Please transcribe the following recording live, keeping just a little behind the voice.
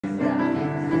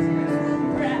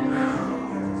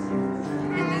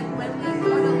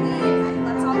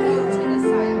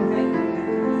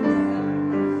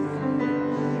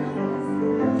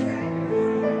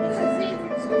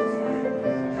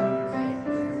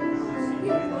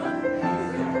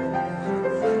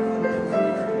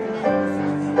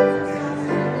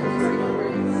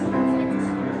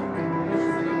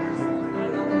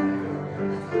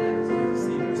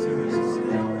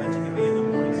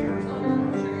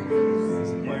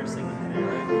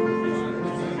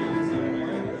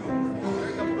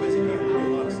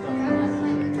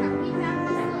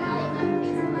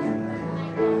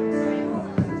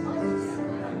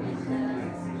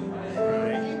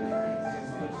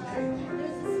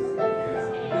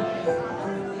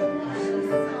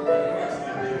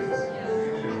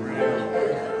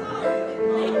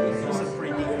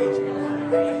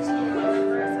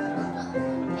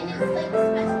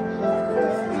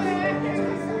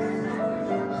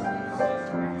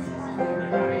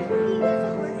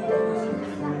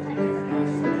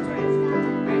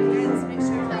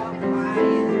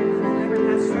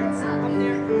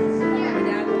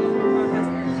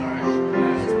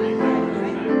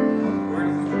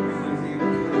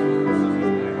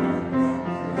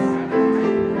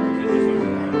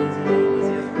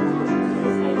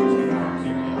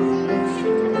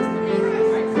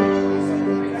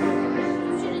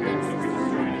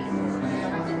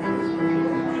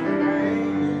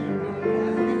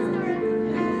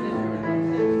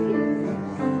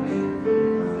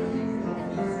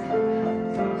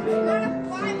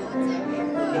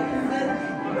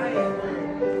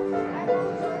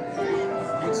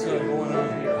going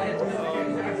on here?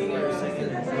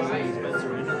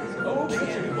 Oh,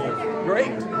 okay.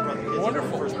 Great.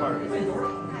 Wonderful. First part. He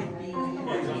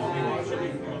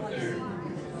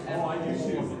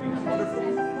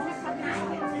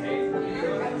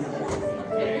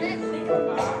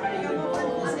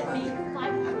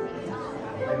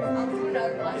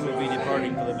will be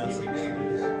departing for the message.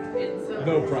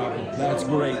 No problem. That's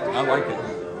great. I like it.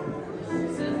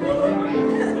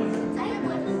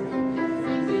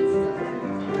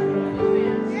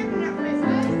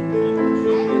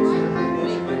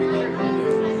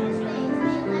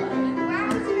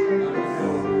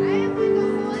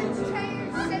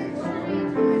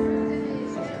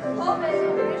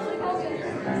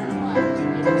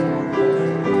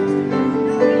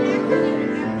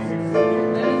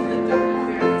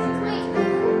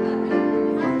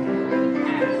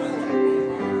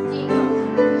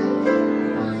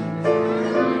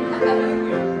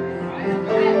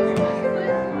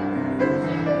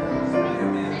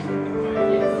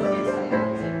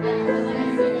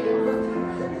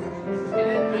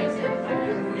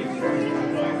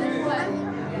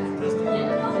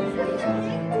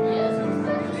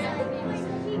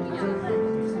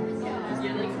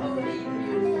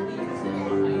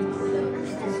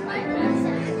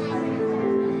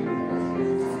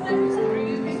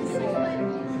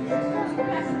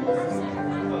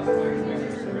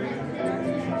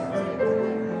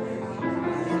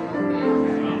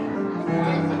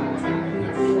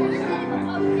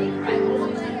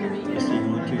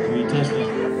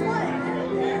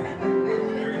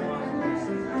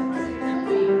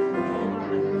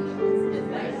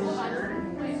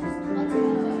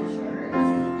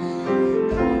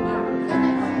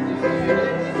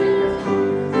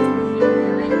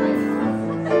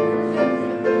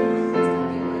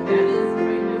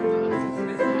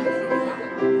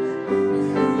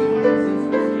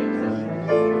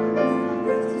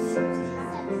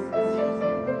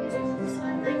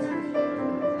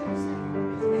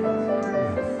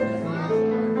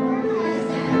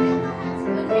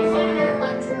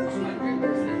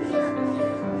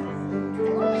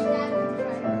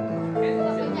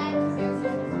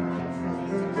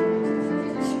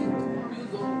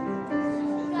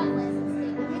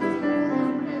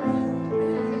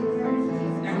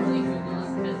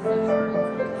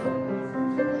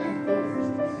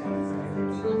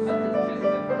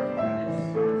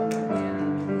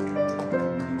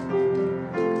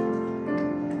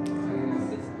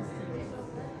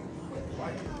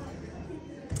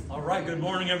 Good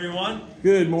morning, everyone.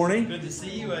 Good morning. Good to see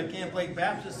you at Camp Lake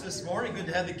Baptist this morning. Good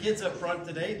to have the kids up front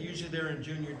today. Usually they're in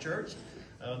junior church.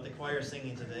 The choir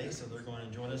singing today, so they're going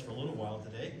to join us for a little while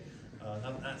today.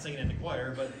 Not singing in the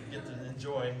choir, but get to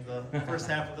enjoy the first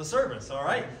half of the service. All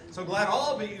right. So glad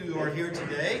all of you are here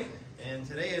today. And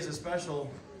today is a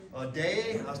special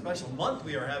day, a special month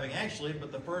we are having actually,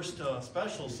 but the first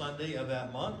special Sunday of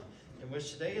that month, in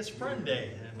which today is Friend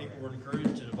Day, and people were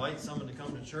encouraged to invite someone to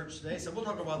come to church today. So we'll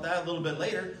talk about that a little bit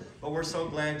later, but we're so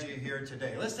glad you're here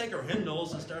today. Let's take our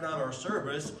hymnals and start out our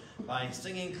service by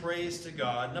singing Praise to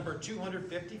God, number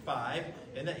 255,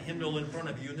 and that hymnal in front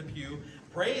of you in the pew.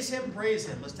 Praise Him, praise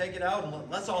Him. Let's take it out, and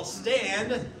let's all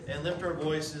stand and lift our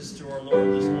voices to our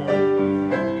Lord this morning.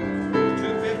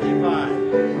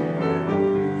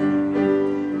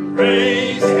 255.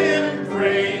 Praise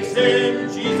Him,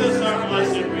 Jesus our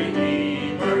blessed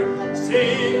Redeemer.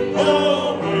 Sing,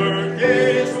 oh, earth,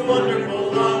 His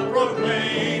wonderful love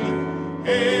proclaim.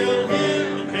 Hail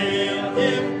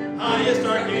Him, highest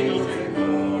archangels in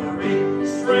glory.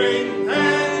 Strength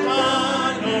and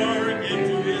honor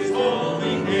into His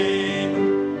holy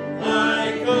name.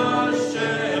 Like a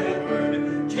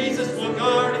shepherd, Jesus will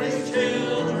guard His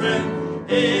children.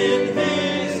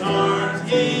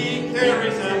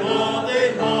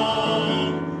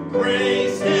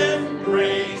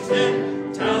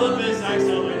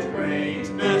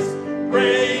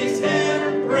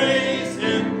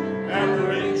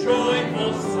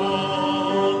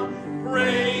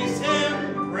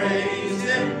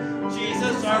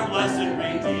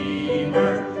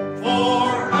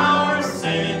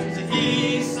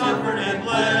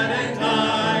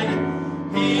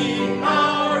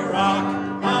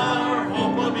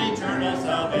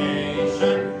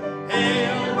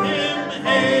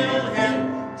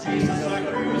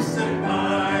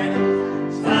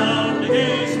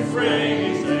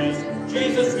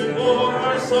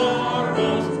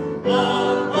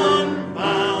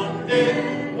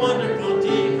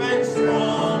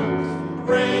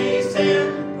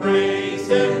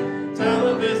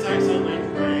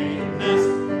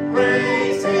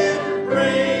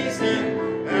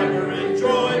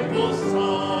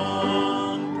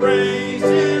 Praise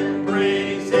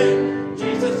Him,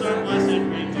 Jesus our blessed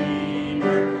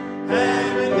Redeemer.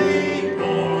 Heavenly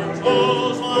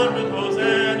portals on with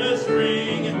Hosanna's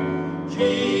ring.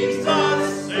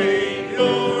 Jesus,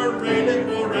 Savior, reigneth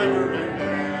forever and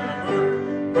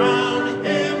ever. Crown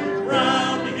Him,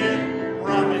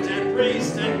 prophet and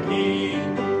priest and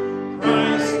king.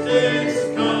 Christ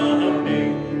is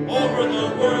coming, over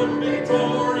the world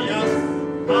victorious.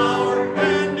 Power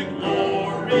and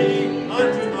glory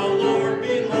unto the Lord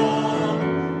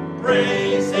belong.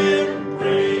 Praise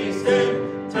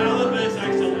Him, tell of His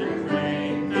excellent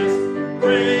greatness.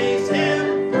 Praise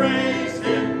Him,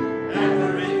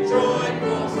 ever in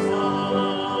joyful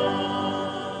song.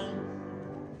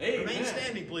 Amen. Remain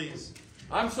standing, please.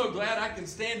 I'm so glad I can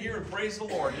stand here and praise the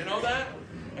Lord. You know that?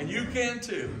 And you can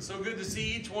too. It's so good to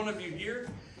see each one of you here.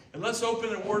 And let's open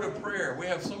in a word of prayer. We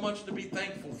have so much to be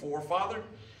thankful for. Father,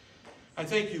 I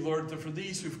thank you, Lord, for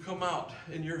these who've come out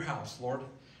in your house, Lord.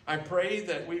 I pray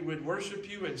that we would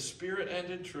worship you in spirit and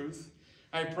in truth.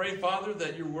 I pray, Father,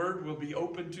 that your word will be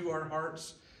open to our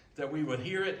hearts, that we would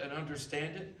hear it and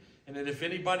understand it, and that if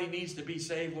anybody needs to be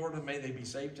saved, Lord, may they be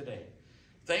saved today.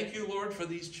 Thank you, Lord, for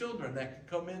these children that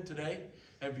can come in today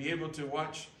and be able to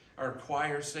watch our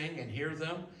choir sing and hear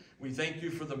them. We thank you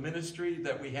for the ministry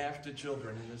that we have to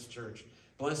children in this church.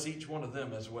 Bless each one of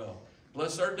them as well.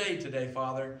 Bless our day today,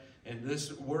 Father, and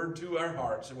this word to our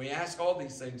hearts. And we ask all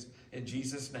these things in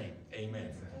Jesus' name.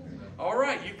 Amen. All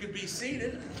right, you could be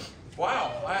seated.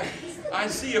 Wow, I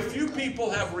see a few people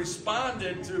have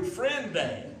responded to Friend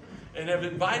Day and have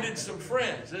invited some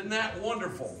friends. Isn't that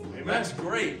wonderful? Amen. That's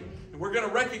great. And we're going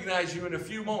to recognize you in a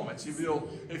few moments if you'll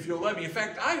let me. In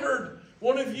fact, I heard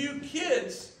one of you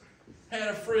kids had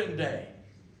a Friend Day.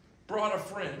 Brought a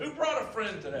friend. Who brought a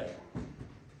friend today?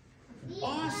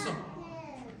 Awesome.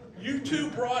 You two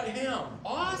brought him.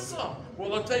 Awesome.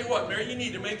 Well, I'll tell you what, Mary, you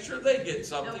need to make sure they get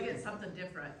something. They'll get something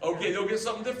different. Okay, they'll get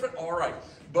something different? All right.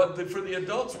 But for the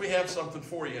adults, we have something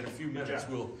for you in a few minutes.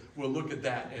 We'll look at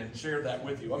that and share that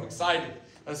with you. I'm excited.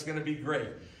 That's going to be great.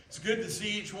 It's good to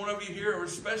see each one of you here. We're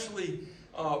especially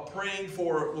praying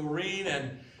for Lorene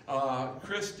and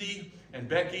Christy and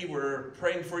Becky. We're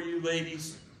praying for you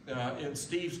ladies in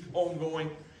Steve's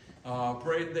homegoing.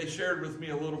 They shared with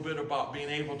me a little bit about being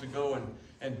able to go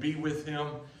and be with him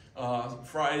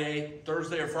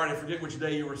Thursday or Friday, I forget which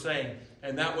day you were saying,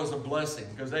 and that was a blessing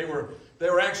because they were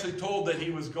actually told that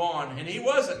he was gone, and he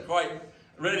wasn't quite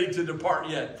ready to depart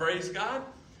yet. Praise God,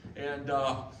 and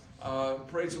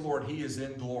praise the Lord, he is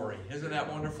in glory. Isn't that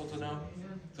wonderful to know?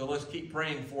 So let's keep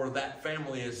praying for that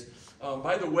family.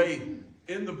 By the way,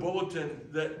 in the bulletin,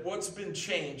 that what's been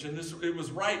changed, and it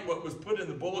was right what was put in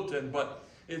the bulletin, but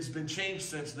it's been changed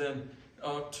since then.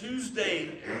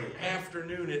 Tuesday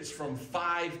afternoon, it's from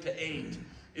 5 to 8.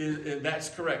 And that's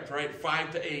correct, right?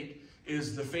 5 to 8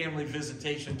 is the family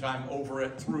visitation time over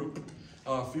at Throop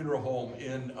Funeral Home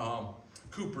in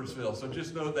Coopersville. So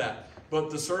just know that. But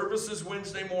the service is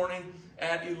Wednesday morning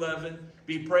at 11.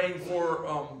 Be praying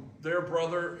for their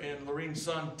brother and Lorene's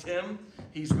son, Tim.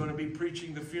 He's going to be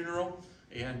preaching the funeral.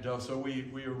 And so we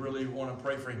really want to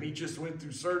pray for him. He just went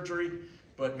through surgery,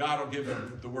 but God will give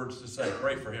him the words to say.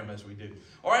 Pray for him as we do.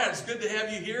 All right, it's good to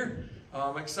have you here.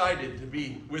 I'm excited to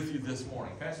be with you this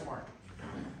morning. Pastor Mark.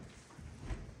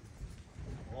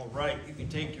 All right, you can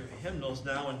take your hymnals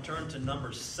now and turn to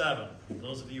number 7.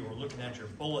 Those of you who are looking at your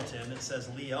bulletin, it says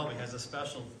Lee Elvey has a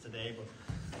special today, but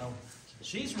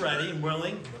she's ready and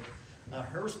willing. But,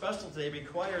 her special today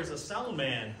requires a sound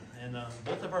man, and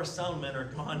both of our sound men are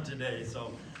gone today,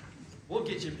 so we'll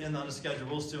get you in on the schedule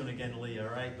real soon again, Lee, all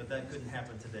right? But that couldn't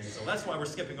happen today, so that's why we're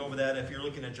skipping over that if you're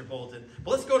looking at your bulletin.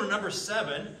 But let's go to number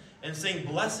 7 and sing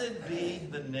Blessed Be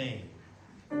the Name.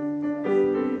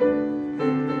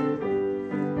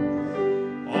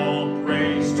 All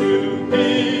praise to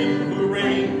him who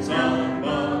reigns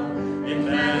above in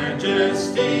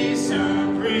majesty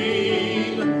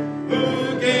supreme,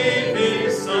 who gave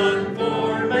his son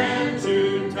for man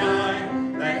to die,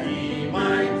 that he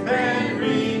might man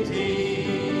redeem.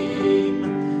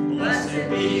 Blessed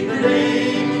be the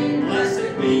name,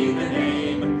 blessed be the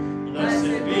name,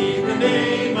 blessed be the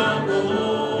name of the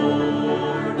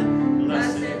Lord.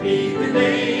 Blessed be the name.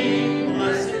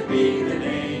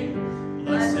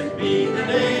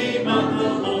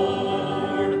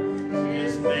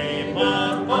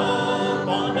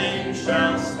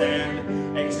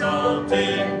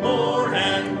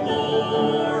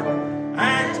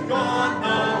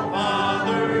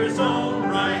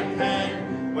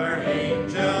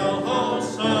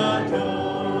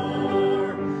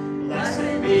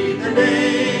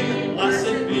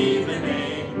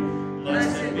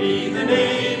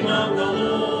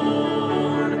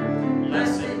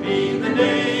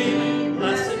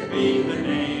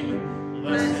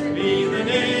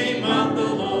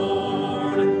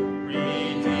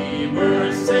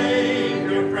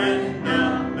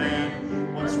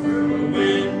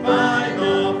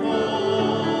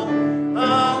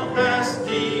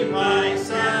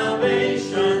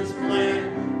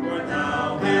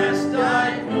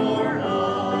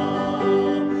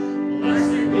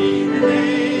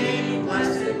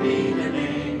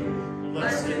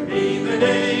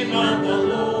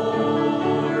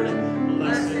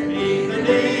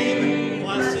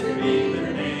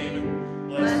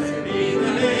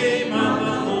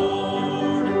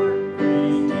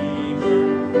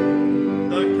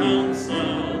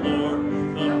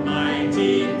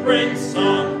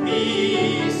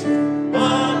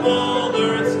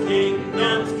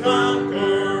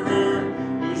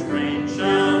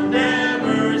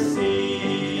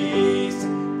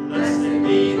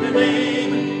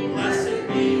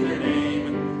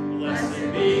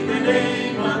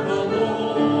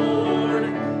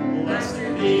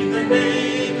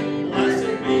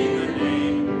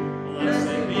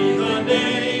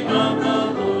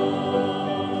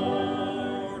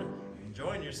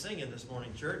 your singing this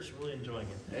morning, church. Really enjoying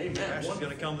it. Amen. Ashley's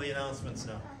going to come to the announcements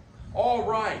now. All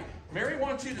right. Mary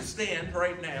wants you to stand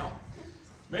right now.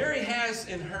 Mary has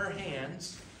in her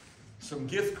hands some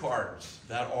gift cards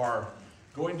that are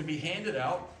going to be handed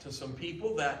out to some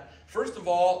people that, first of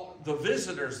all, the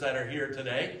visitors that are here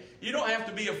today. You don't have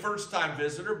to be a first-time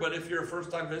visitor, but if you're a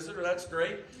first-time visitor, that's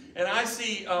great. And I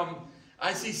see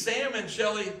Sam and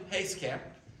Shelley Haskamp,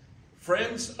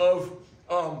 friends of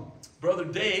Brother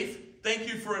Dave. Thank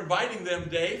you for inviting them,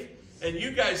 Dave. And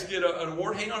you guys get an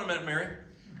award. Hang on a minute, Mary.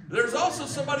 There's also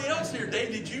somebody else here.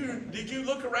 Dave, did you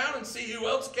look around and see who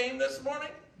else came this morning?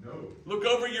 No. Look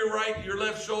over your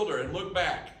left shoulder and look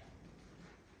back.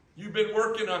 You've been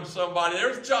working on somebody.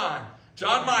 There's John.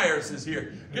 John Myers is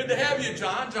here. Good to have you,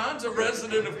 John. John's a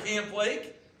resident of Camp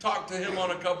Lake. Talked to him on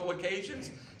a couple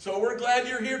occasions. So we're glad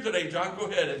you're here today, John. Go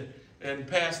ahead and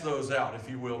pass those out, if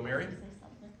you will, Mary.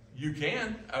 You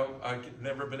can. I've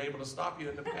never been able to stop you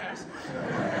in the past.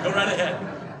 Go right ahead.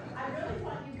 I really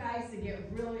want you guys to get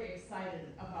really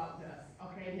excited about this.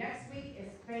 Okay, next week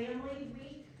is Family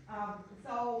Week.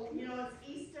 So, you know, it's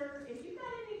Easter. If you've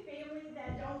got any family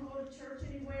that don't go to church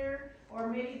anywhere, or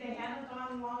maybe they haven't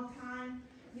gone in a long time,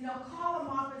 you know, call them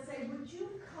up and say, would you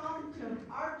come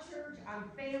to our church on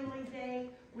Family Day?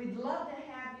 We'd love to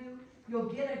have you. You'll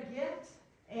get a gift.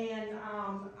 And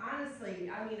honestly,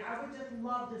 I mean, I would just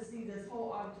love to see this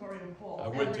whole auditorium full. I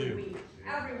would too. Week,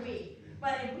 every week.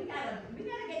 But we gotta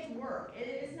get to work.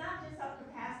 It's not just up to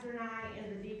Pastor and I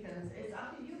and the deacons. It's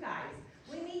up to you guys.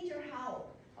 We need your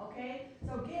help. Okay?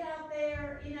 So get out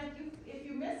there. You know, if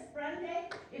you miss Friend Day,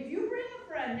 if you bring a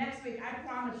friend next week, I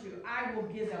promise you, I will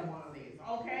give them one of these.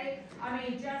 Okay? I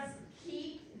mean, just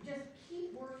keep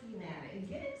working at it and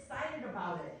get excited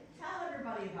about it. Tell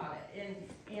everybody about it.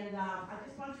 And I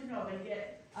just want you to know they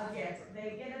get a gift.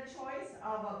 They get a choice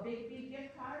of a Big B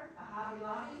gift card, a Hobby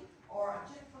Lobby, or a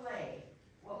Chick-fil-A.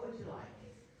 What would you like?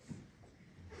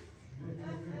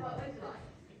 What would you like?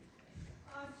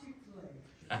 Chick-fil-A.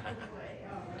 Chick-fil-A,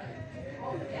 all right.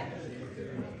 Oh, yeah.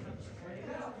 There you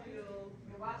go.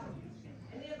 You're welcome.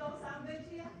 Any of those sound good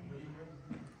to you?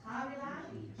 Hobby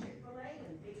Lobby, Chick-fil-A,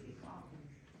 and Big B coffee.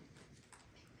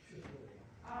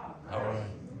 All right.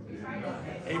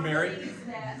 Hey, Mary,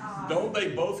 don't they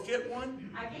both get one?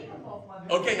 I gave them both one.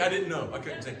 Okay, I didn't know. I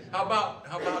couldn't say. How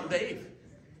about Dave?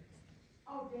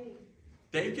 Oh, Dave.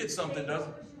 Dave gets something, Dave, doesn't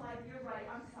what would you like? You're right.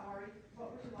 I'm sorry.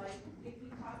 What would you like? Big B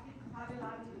coffee, Hobby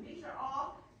Lobby. These are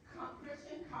all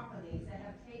Christian companies that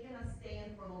have taken a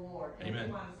stand for the Lord. And Amen.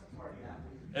 we want to support them.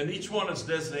 And each one is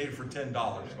designated for $10,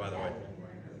 by the way.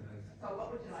 So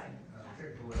what would you like?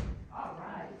 All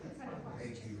right.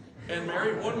 Thank you. And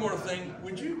Mary, one more thing.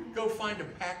 Would you go find a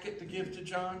packet to give to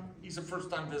John? He's a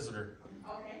first-time visitor.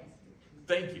 Okay.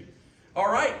 Thank you.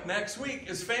 All right, next week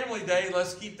is Family Day.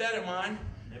 Let's keep that in mind.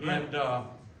 Amen. And,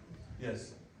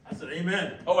 yes. I said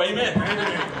amen. Oh, amen.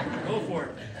 Go for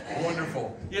it.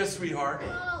 Wonderful. Yes, sweetheart.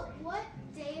 What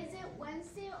day is it?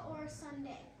 Wednesday or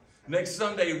Sunday? Next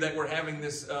Sunday that we're having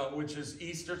this, which is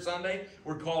Easter Sunday,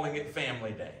 we're calling it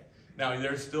Family Day. Now,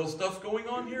 there's still stuff going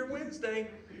on here Wednesday,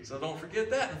 so don't forget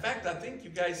that. In fact, I think you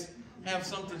guys have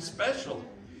something special.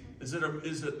 Is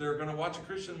it they're going to watch a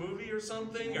Christian movie or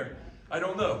something? Or I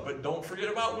don't know, but don't forget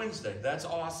about Wednesday. That's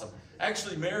awesome.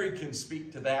 Actually, Mary can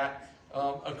speak to that.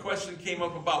 A question came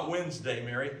up about Wednesday,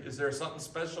 Mary. Is there something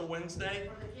special Wednesday?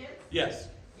 For the kids? Yes.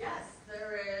 Yes,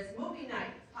 there is movie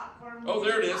night. Popcorn. Oh,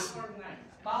 there it is. Popcorn night.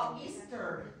 About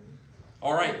Easter.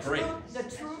 All right, great. The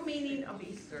true meaning of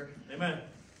Easter. Amen.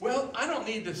 Well, I don't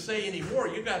need to say any more.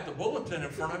 You got the bulletin in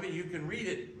front of you. You can read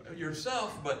it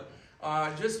yourself, but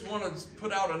I just want to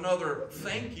put out another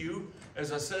thank you,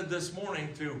 as I said this morning,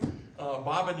 to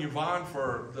Bob and Yvonne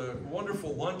for the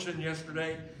wonderful luncheon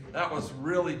yesterday. That was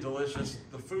really delicious.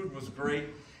 The food was great.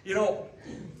 You know,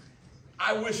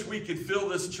 I wish we could fill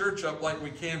this church up like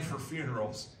we can for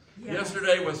funerals. Yeah.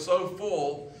 Yesterday was so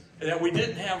full that we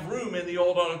didn't have room in the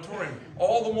old auditorium.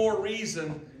 All the more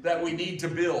reason that we need to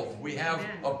build. We have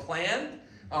a plan.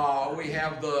 We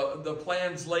have the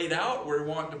plans laid out. We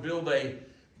want to build a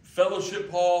fellowship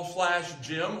hall /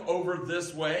 gym over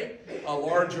this way, a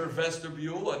larger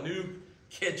vestibule, a new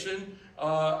kitchen,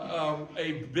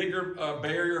 a bigger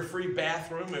barrier-free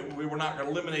bathroom. We were not going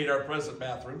to eliminate our present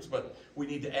bathrooms, but we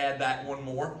need to add that one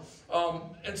more.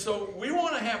 And so we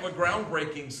want to have a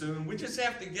groundbreaking soon. We just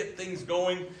have to get things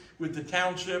going with the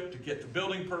township to get the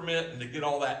building permit and to get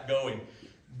all that going.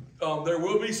 There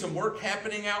will be some work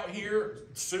happening out here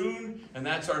soon, and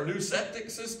that's our new septic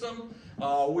system.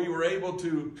 We were able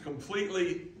to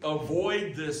completely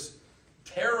avoid this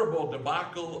terrible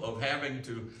debacle of having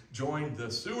to join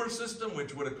the sewer system,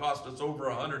 which would have cost us over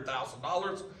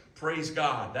 $100,000. Praise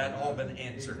God, that all been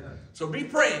answered. So be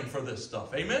praying for this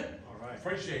stuff. Amen? All right.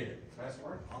 Appreciate it. Pastor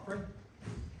Mark? Offering?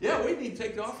 Yeah, we need to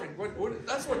take the offering.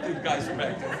 That's what these guys are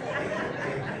back there.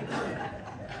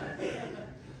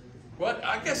 What?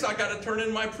 I guess I got to turn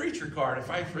in my preacher card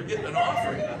if I forget an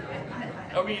offering.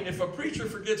 I mean, if a preacher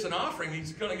forgets an offering,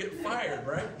 he's going to get fired,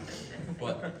 right?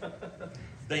 But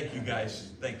thank you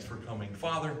guys. Thanks for coming.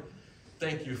 Father,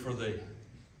 thank you for the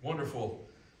wonderful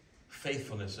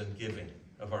faithfulness and giving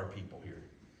of our people here.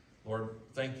 Lord,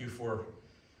 thank you for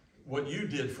what you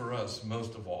did for us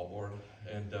most of all, Lord.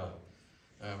 And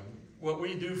what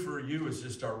we do for you is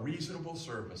just our reasonable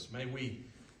service. May we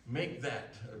make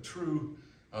that a true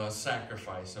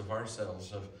sacrifice of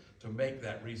ourselves to make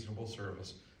that reasonable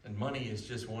service. And money is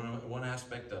just one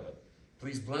aspect of it.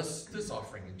 Please bless this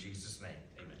offering in Jesus' name.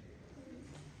 Amen.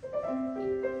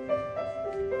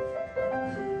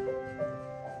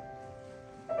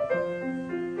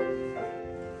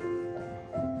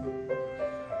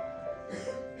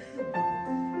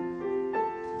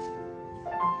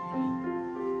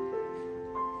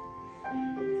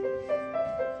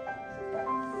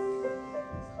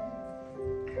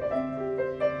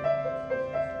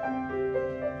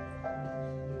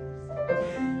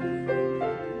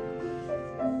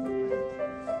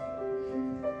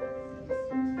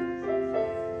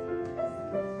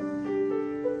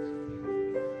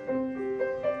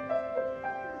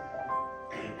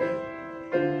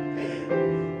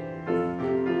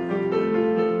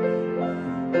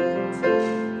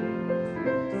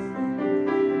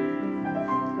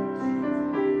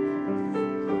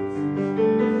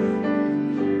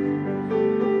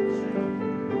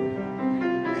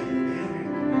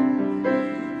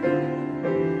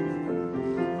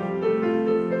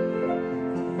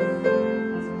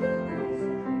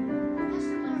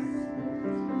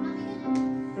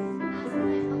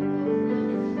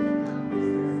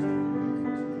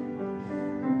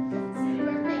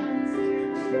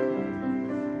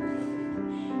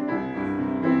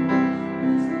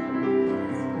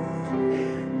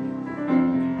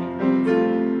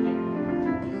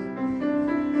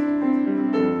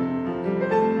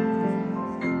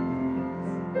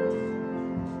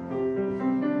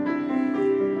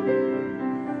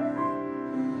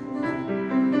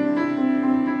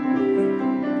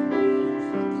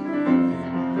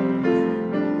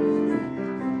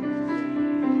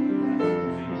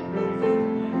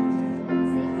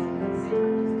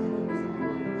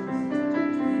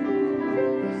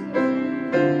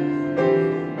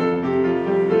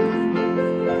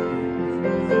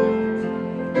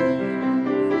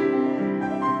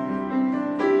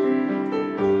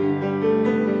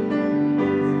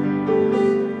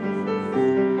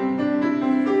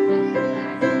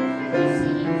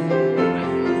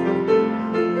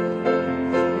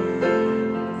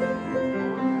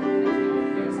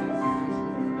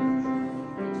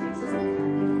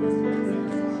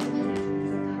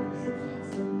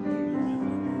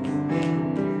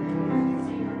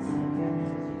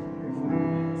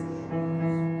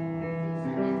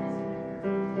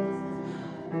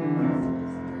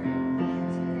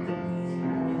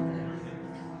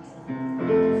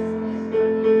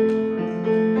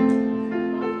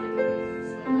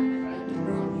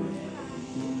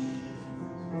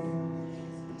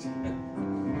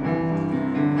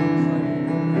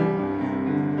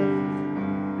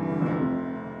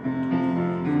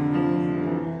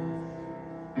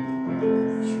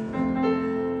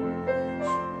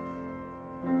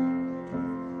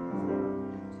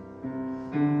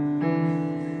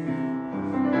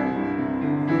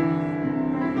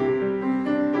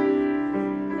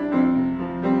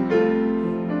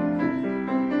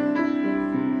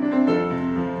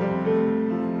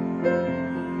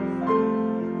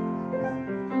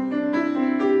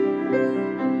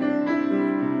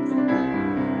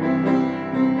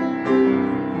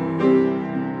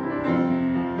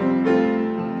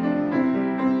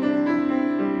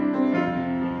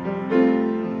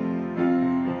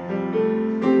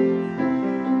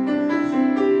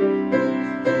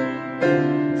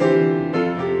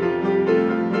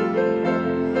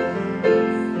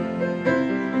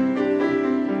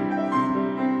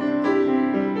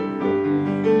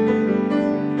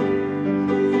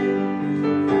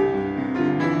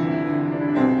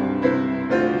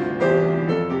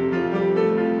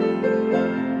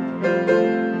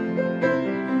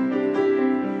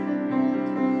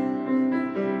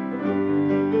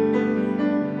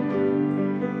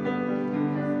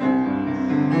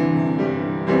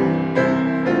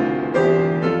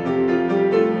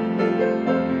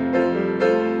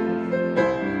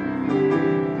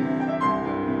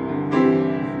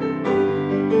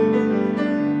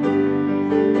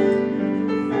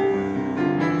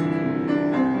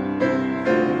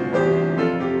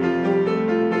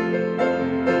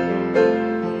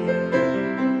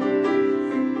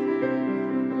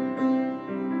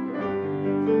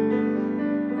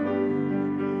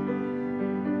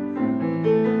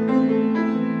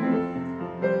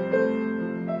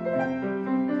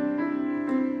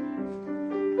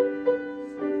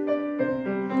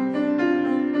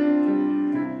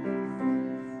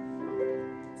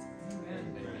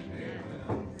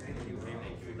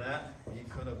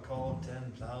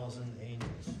 10,000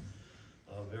 angels.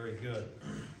 Very good.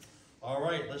 All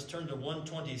right, let's turn to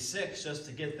 126 just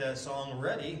to get that song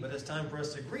ready. But it's time for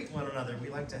us to greet one another. We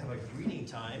like to have a greeting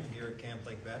time here at Camp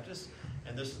Lake Baptist.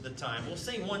 And this is the time. We'll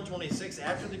sing 126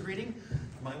 after the greeting.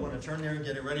 You might want to turn there and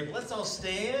get it ready. But let's all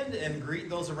stand and greet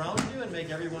those around you and make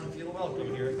everyone feel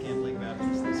welcome here at Camp Lake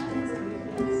Baptist this morning.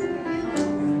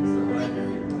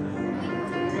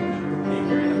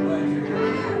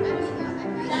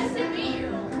 Nice to meet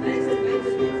you.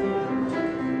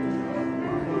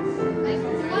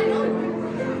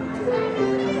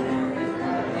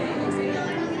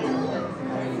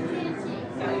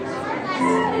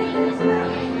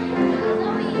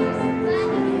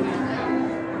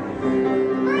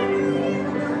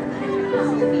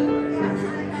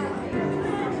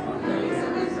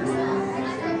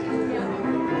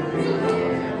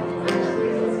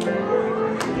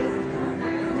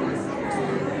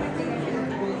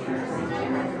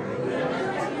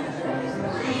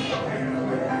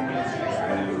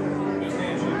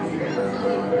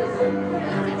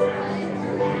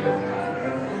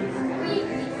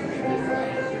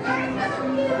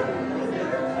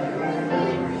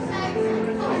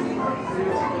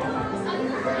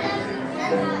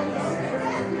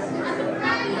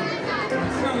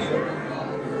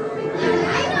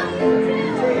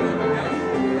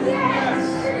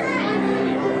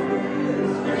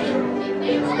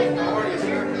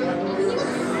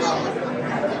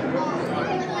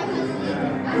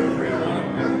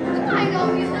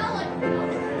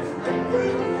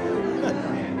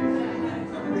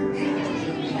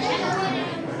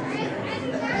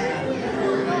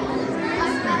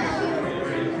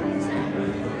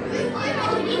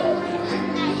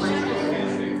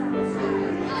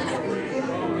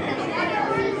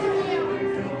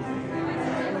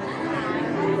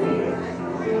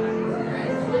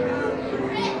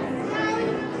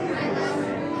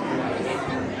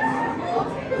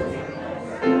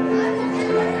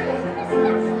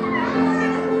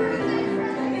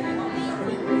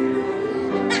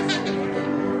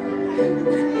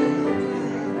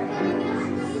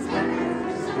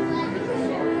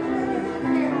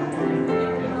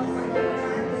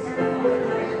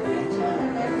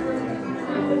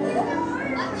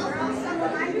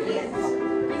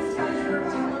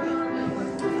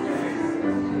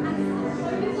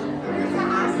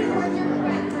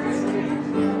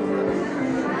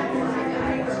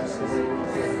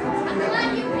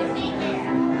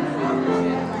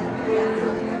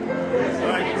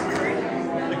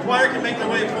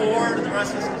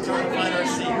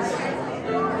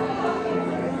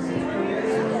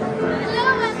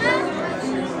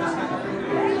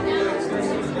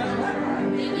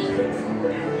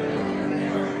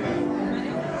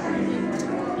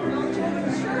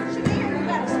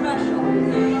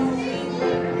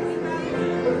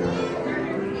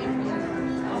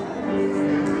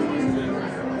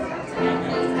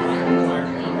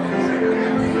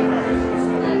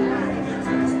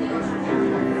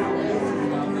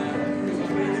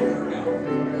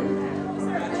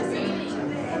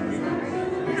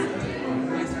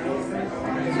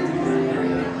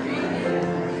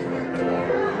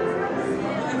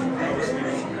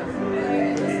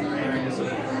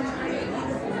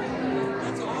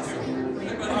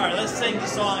 Sing the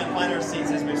song and find our seats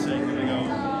as we sing. Here we go.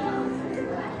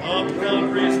 Up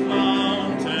Calvary's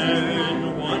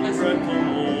mountain, one dreadful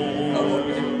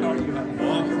morn,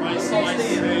 oh Christ my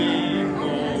Savior,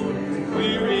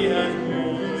 weary and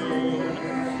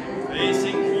worn,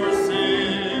 facing poor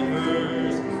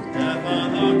sinners, death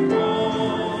on the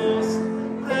cross,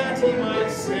 that he might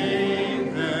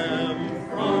save them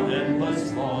from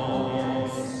endless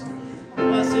loss.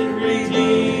 Blessed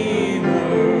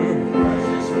Redeemer,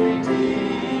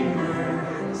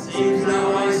 seems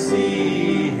now I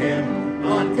see him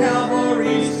on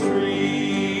Calvary's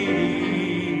tree,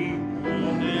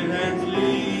 wounded and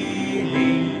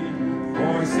bleeding,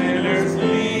 for sinners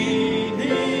bleeding,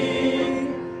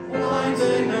 blind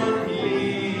and not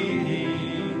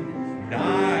heeding,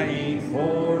 dying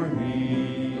for me.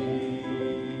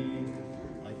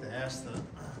 I'd like to ask the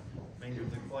remainder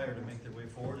of the choir to make their way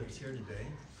forward. It's here today.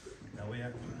 Now we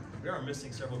are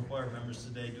missing several choir members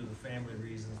today due to family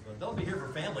reasons, but they'll be here for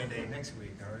Family Day next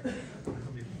week, all right?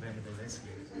 They'll be for Family Day next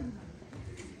week.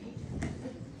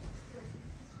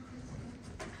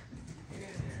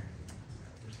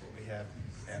 Here's what we have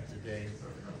today.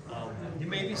 You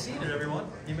may be seated, everyone.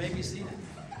 You may be seated.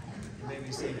 You may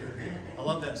be seated. I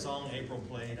love that song April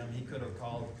played. I mean, he could have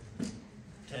called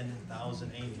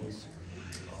 10,000 angels.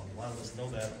 A lot of us know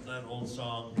that old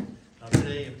song.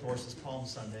 Today, of course, is Palm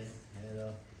Sunday,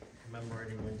 and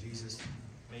commemorating when Jesus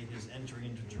made his entry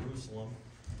into Jerusalem.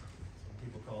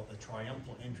 People call it the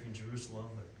triumphal entry in Jerusalem.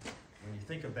 But when you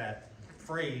think of that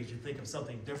phrase, you think of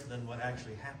something different than what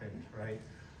actually happened, right?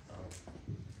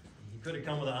 He could have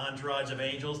come with an entourage of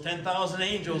angels, 10,000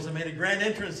 angels, and made a grand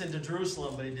entrance into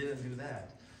Jerusalem, but he didn't do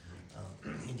that.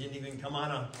 He didn't even come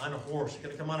on a horse. He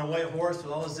could have come on a white horse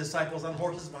with all his disciples on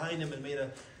horses behind him and made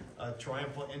a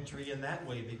triumphal entry in that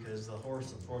way, because the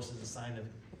horse, of course, is a sign of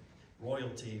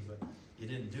royalty, but he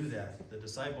didn't do that. The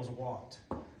disciples walked,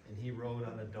 and he rode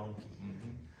on a donkey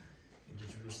into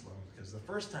Jerusalem, because the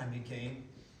first time he came,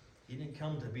 he didn't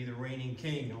come to be the reigning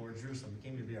king over Jerusalem. He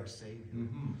came to be our Savior,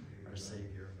 our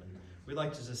Savior. And we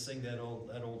like to just sing that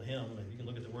old hymn. You can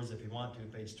look at the words if you want to,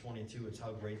 page 22. It's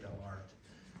How Great Thou Art.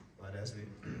 But as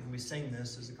we sing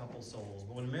this, there's a couple souls.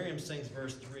 But when Miriam sings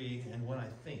verse 3, and when I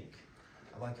think,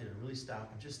 I'd like you to really stop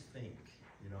and just think,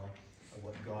 of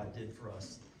what God did for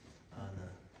us on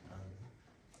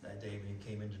that day when he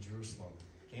came into Jerusalem.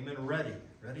 Came in ready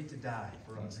to die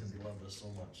for us because he loved us so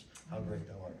much. How great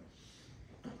thou art.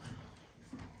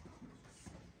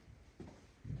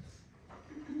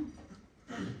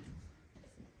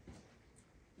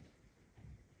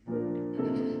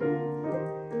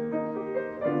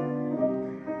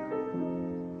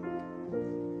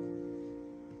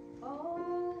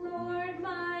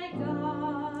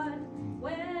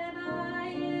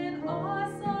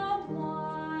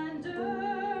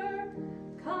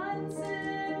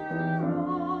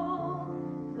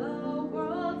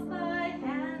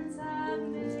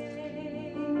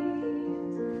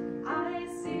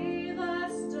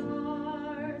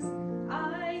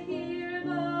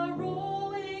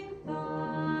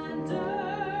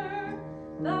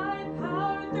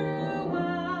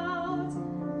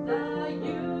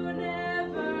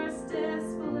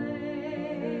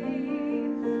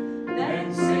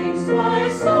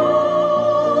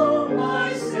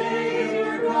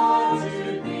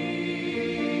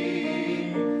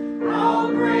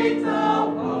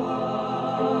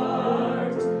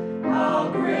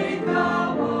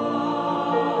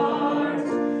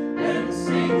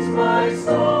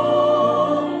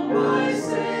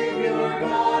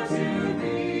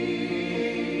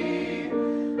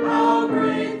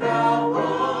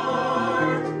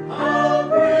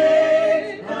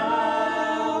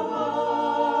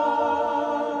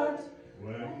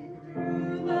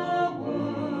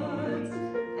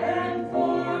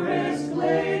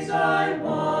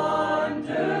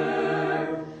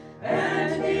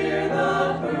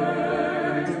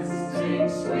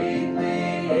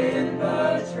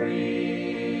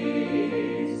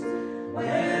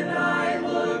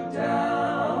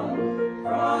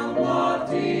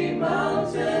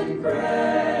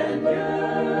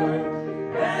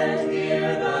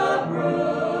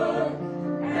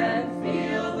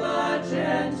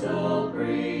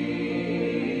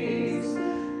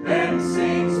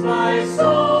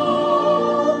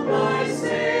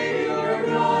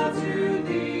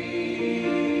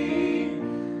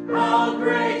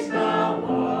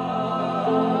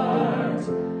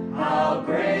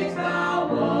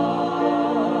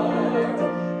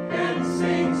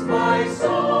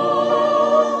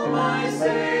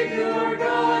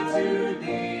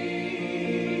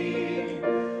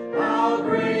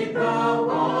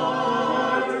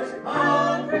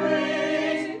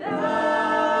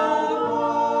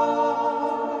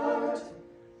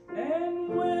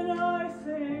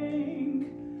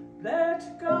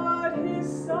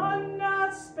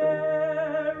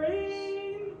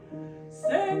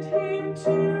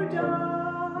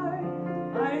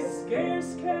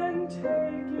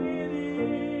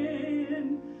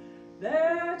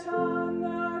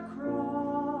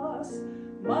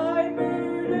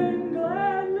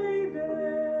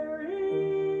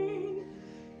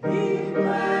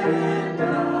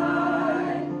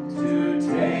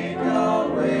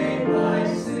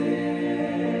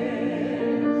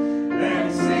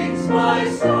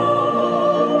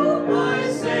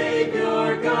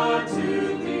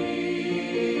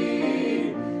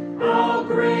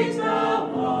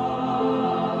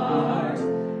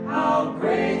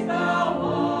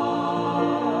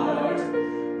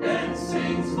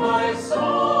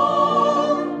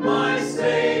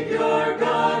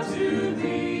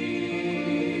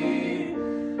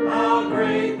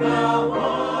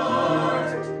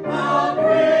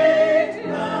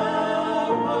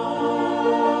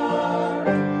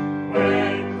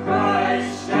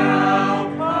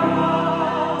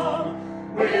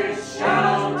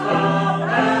 Shout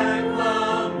of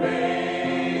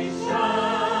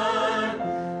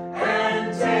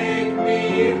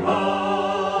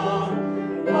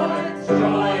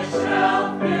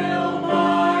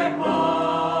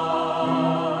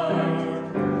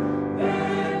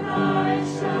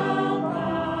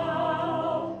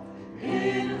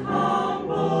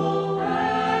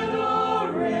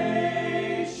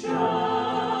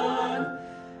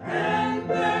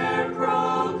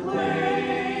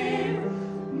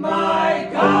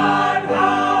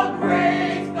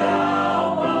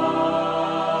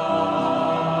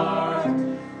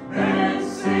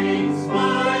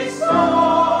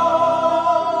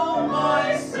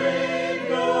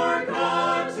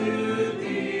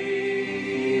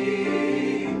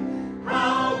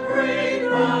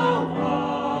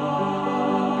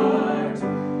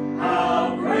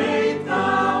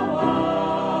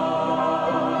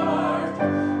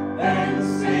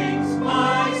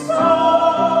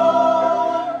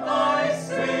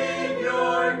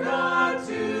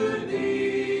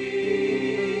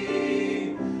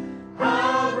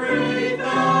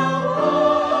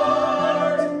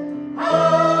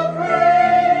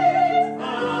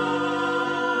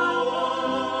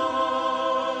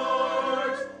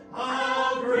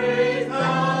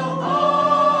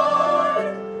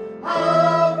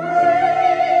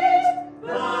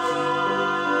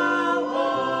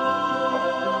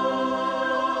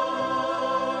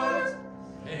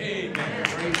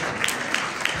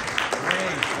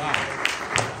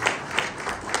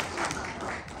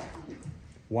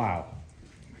Wow.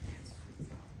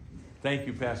 Thank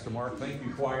you, Pastor Mark. Thank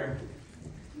you, choir.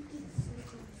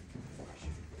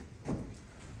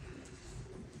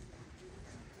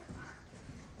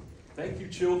 Thank you,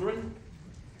 children.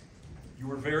 You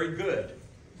were very good.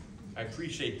 I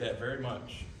appreciate that very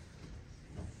much.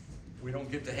 We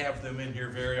don't get to have them in here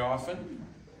very often,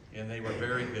 and they were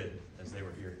very good as they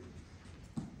were here.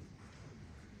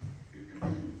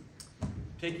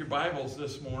 Take your Bibles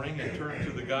this morning and turn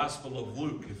to the Gospel of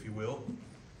Luke, if you will.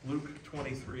 Luke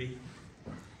 23.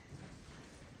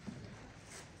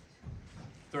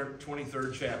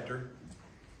 23rd chapter.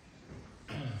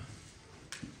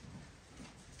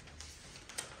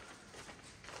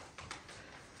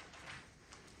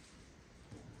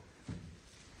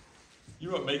 You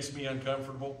know what makes me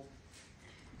uncomfortable?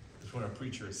 Is when a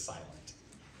preacher is silent.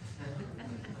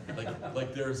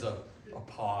 like there's a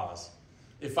pause.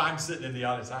 If I'm sitting in the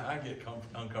audience, I get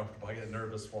uncomfortable. I get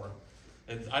nervous for him.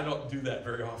 And I don't do that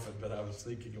very often, but I was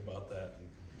thinking about that.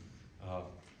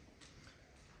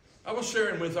 I was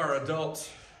sharing with our adults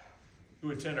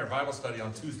who attend our Bible study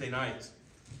on Tuesday nights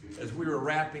as we were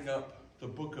wrapping up the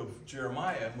book of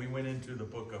Jeremiah and we went into the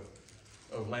book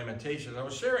of Lamentations. I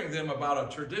was sharing them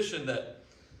about a tradition that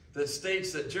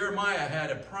states that Jeremiah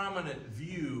had a prominent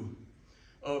view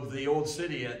of the old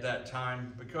city at that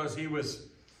time because he was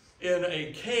in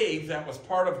a cave that was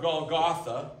part of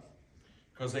Golgotha,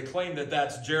 because they claim that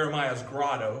that's Jeremiah's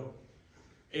grotto.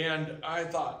 And I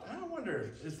thought, I wonder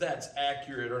if that's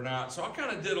accurate or not. So I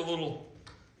kind of did a little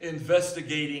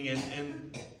investigating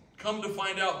and come to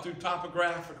find out through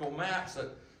topographical maps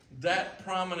that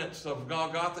prominence of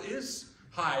Golgotha is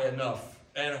high enough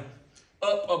and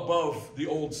up above the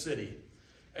old city.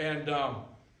 And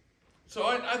so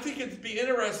I think it'd be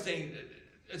interesting.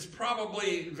 It's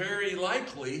probably very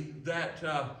likely that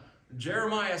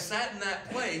Jeremiah sat in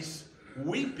that place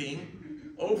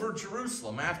weeping over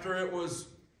Jerusalem after it was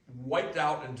wiped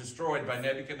out and destroyed by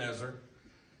Nebuchadnezzar.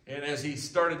 And as he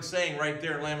started saying right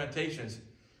there in Lamentations,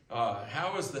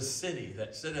 how is the city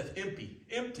that sitteth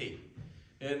empty?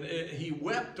 And he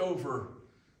wept over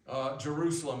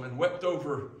Jerusalem and wept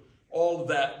over all of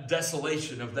that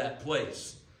desolation of that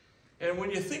place. And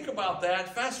when you think about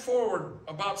that, fast forward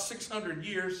about 600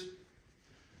 years,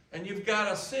 and you've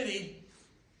got a city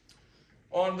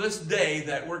on this day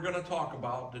that we're going to talk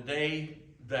about, the day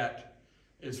that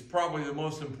is probably the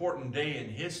most important day in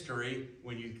history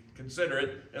when you consider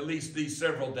it, at least these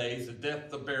several days, the death,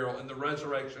 the burial, and the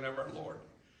resurrection of our Lord.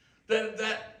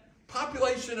 That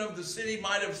population of the city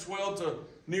might have swelled to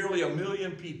nearly 1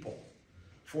 million people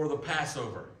for the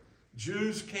Passover.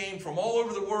 Jews came from all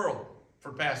over the world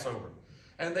for Passover.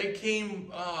 And they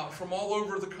came from all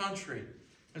over the country.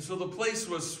 And so the place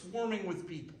was swarming with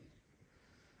people.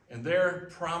 And there,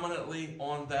 prominently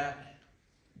on that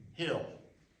hill,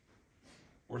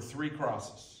 were 3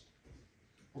 crosses.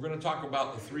 We're going to talk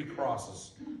about the 3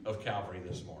 crosses of Calvary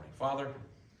this morning. Father,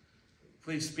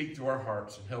 please speak to our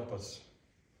hearts and help us.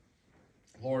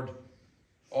 Lord,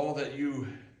 all that you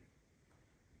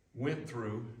went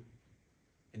through,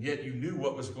 and yet you knew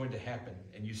what was going to happen,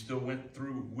 and you still went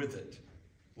through with it,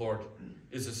 Lord,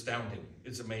 is astounding.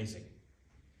 It's amazing.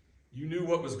 You knew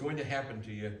what was going to happen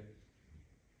to you.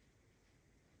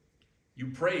 You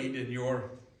prayed in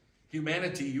your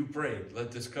humanity, you prayed,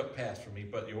 let this cup pass from me,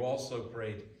 but you also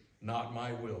prayed, not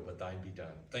my will, but thine be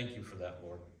done. Thank you for that,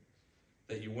 Lord,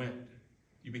 that you went.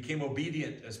 You became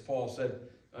obedient, as Paul said,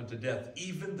 unto death,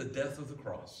 even the death of the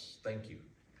cross. Thank you.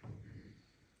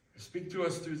 Speak to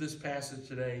us through this passage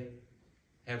today.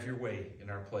 Have your way in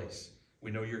our place. We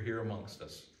know you're here amongst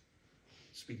us.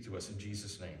 Speak to us in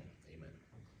Jesus' name. Amen.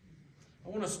 I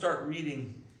want to start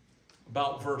reading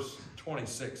about verse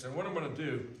 26. And what I'm going to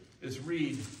do is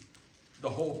read the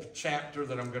whole chapter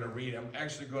that I'm going to read. I'm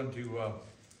actually going to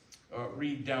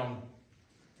read down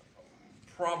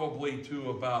probably to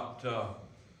about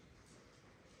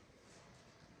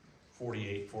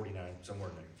 48, 49, somewhere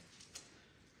in there.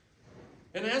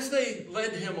 And as they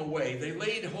led him away, they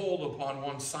laid hold upon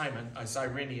one Simon, a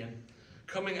Cyrenian,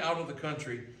 coming out of the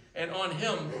country, and on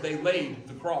him they laid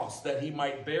the cross, that he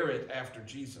might bear it after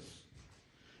Jesus.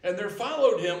 And there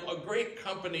followed him a great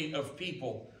company of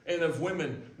people and of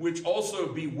women, which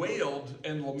also bewailed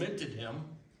and lamented him.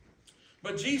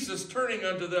 But Jesus, turning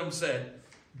unto them, said,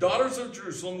 Daughters of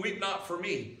Jerusalem, weep not for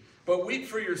me, but weep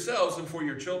for yourselves and for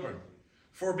your children.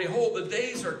 For behold, the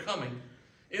days are coming,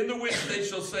 in the which they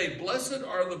shall say, Blessed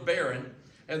are the barren,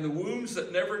 and the wombs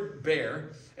that never bare,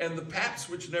 and the paps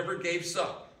which never gave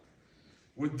suck.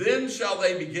 Then shall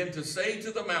they begin to say to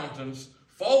the mountains,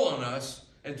 Fall on us,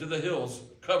 and to the hills,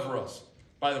 cover us.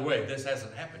 By the way, this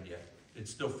hasn't happened yet.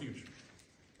 It's still future.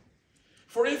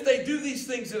 For if they do these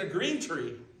things in a green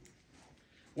tree,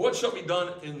 what shall be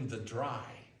done in the dry?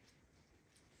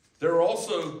 There are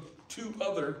also 2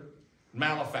 other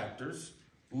malefactors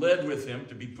led with him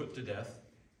to be put to death.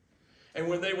 And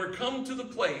when they were come to the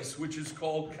place which is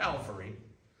called Calvary,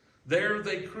 there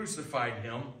they crucified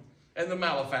him and the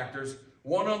malefactors,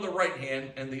 one on the right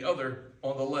hand and the other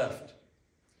on the left.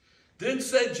 Then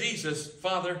said Jesus,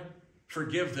 Father,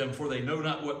 forgive them, for they know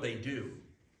not what they do.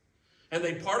 And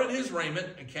they parted his raiment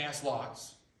and cast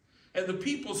lots. And the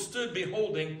people stood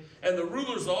beholding, and the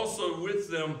rulers also with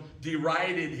them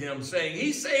derided him, saying,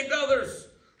 He saved others.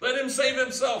 Let him save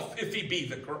himself, if he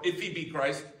be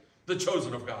Christ, the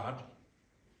chosen of God.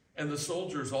 And the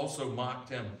soldiers also mocked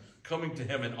him, coming to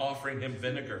him and offering him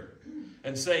vinegar,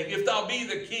 and saying, If thou be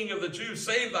the king of the Jews,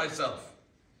 save thyself.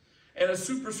 And a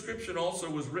superscription also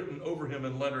was written over him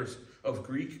in letters of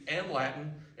Greek and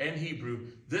Latin and Hebrew,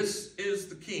 This is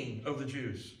the King of the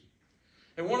Jews.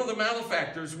 And one of the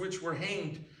malefactors which were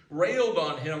hanged railed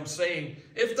on him, saying,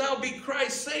 If thou be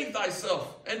Christ, save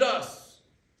thyself and us.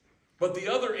 But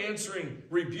the other answering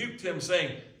rebuked him,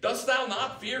 saying, Dost thou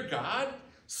not fear God,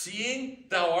 seeing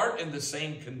thou art in the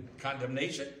same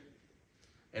condemnation?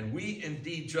 And we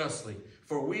indeed justly,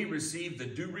 for we receive the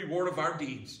due reward of our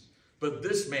deeds. But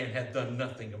this man hath done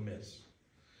nothing amiss.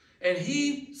 And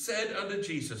he said unto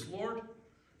Jesus, Lord,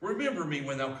 remember me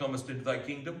when thou comest into thy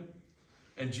kingdom.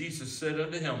 And Jesus said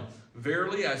unto him,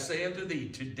 Verily I say unto thee,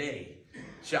 today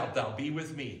shalt thou be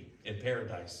with me in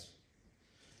paradise.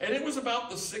 And it was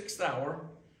about the 6th hour,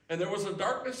 and there was a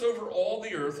darkness over all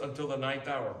the earth until the 9th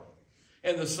hour.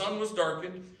 And the sun was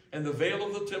darkened, and the veil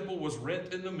of the temple was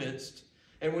rent in the midst.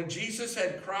 And when Jesus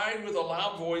had cried with a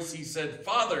loud voice, he said,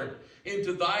 Father,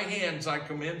 into thy hands I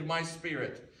commend my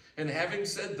spirit. And having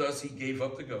said thus, he gave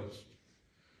up the ghost.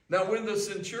 Now when the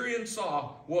centurion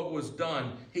saw what was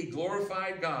done, he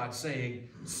glorified God, saying,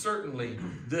 Certainly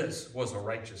this was a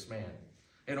righteous man.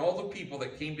 And all the people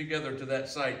that came together to that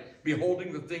sight,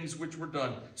 beholding the things which were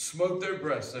done, smote their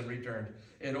breasts and returned.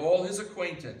 And all his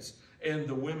acquaintance and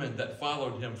the women that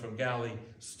followed him from Galilee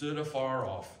stood afar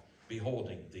off,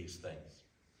 beholding these things.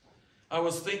 I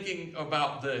was thinking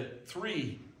about the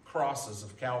 3 crosses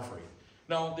of Calvary.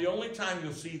 Now, the only time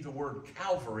you'll see the word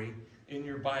Calvary in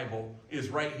your Bible is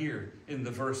right here in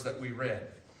the verse that we read.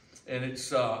 And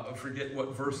it's, I forget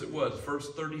what verse it was, verse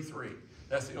 33.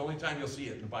 That's the only time you'll see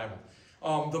it in the Bible.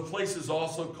 The place is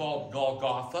also called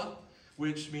Golgotha,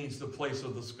 which means the place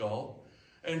of the skull.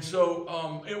 And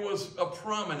so it was a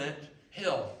prominent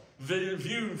hill.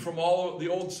 Viewed from all of the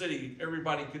old city,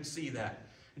 everybody could see that.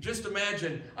 Just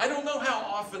imagine, I don't know how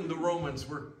often the Romans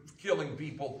were killing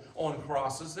people on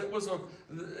crosses. It was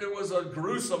a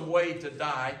gruesome way to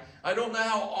die. I don't know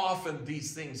how often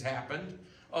these things happened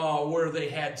where they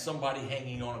had somebody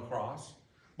hanging on a cross.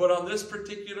 But on this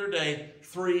particular day,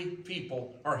 3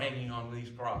 people are hanging on these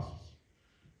crosses.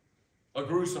 A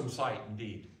gruesome sight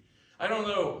indeed. I don't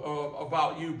know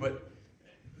about you, but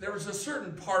there was a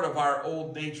certain part of our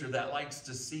old nature that likes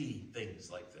to see things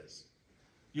like this.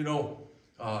 You know,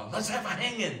 let's have a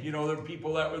hanging. You know, there are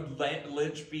people that would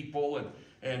lynch people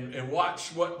and watch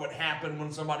what would happen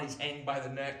when somebody's hanged by the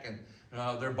neck,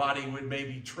 and their body would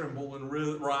maybe tremble and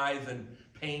writhe in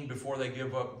pain before they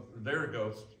give up their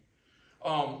ghost.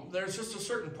 There's just a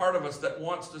certain part of us that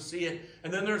wants to see it,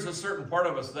 and then there's a certain part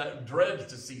of us that dreads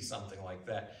to see something like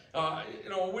that. You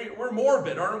know, we're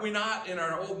morbid, aren't we not, in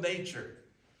our old nature?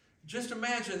 Just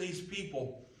imagine these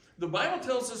people. The Bible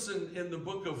tells us in the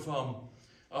book of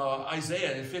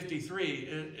Isaiah in 53,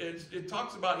 it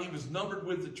talks about he was numbered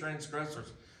with the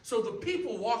transgressors. So the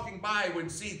people walking by would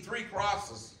see 3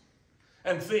 crosses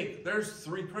and think, there's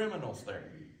 3 criminals there.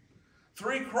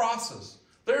 3 crosses.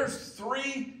 There's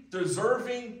 3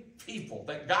 deserving people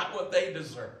that got what they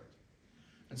deserved.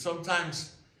 And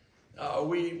sometimes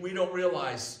we don't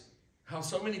realize how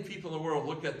so many people in the world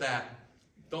look at that,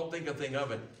 don't think a thing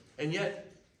of it. And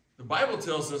yet, the Bible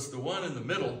tells us the one in the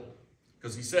middle,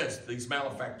 because he says these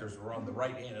malefactors were on the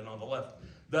right hand and on the left,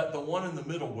 that the one in the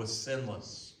middle was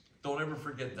sinless. Don't ever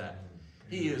forget that.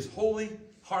 He is holy,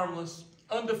 harmless,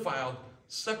 undefiled,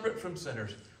 separate from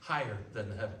sinners, higher than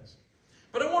the heavens.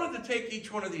 But I wanted to take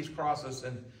each one of these crosses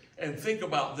and think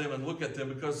about them and look at them,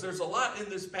 because there's a lot in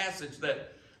this passage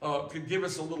that could give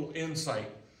us a little insight.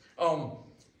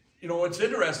 You know, it's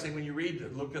interesting when you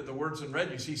look at the words in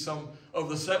red, you see some of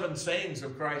the 7 sayings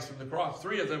of Christ from the cross.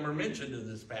 3 of them are mentioned in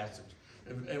this passage.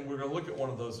 And we're going to look at one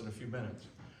of those in a few minutes.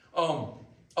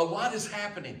 A lot is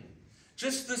happening.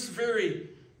 Just this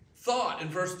very thought in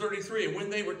verse 33, and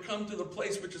when they would come to the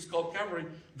place which is called Calvary,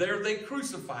 there they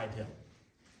crucified him.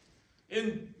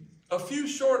 In a few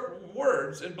short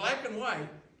words, in black and white,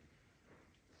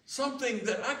 Something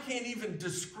that I can't even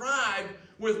describe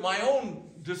with my own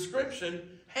description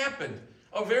happened.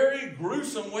 A very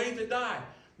gruesome way to die.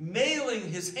 Nailing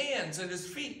his hands and his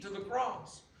feet to the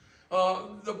cross.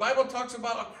 The Bible talks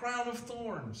about a crown of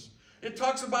thorns. It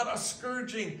talks about a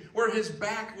scourging where his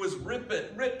back was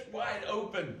ripped wide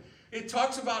open. It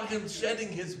talks about him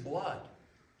shedding his blood.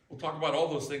 We'll talk about all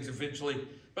those things eventually.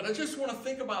 But I just want to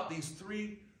think about these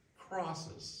 3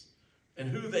 crosses and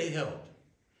who they held.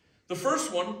 The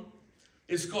first one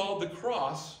is called the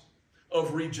cross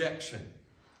of rejection.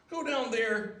 Go down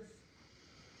there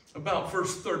about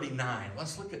verse 39.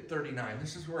 Let's look at 39.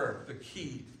 This is where the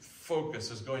key focus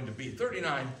is going to be.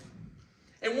 39.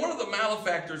 And one of the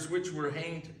malefactors which were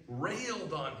hanged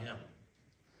railed on him.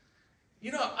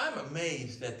 You know, I'm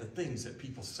amazed at the things that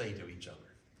people say to each other.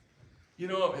 You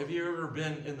know, have you ever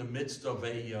been in the midst of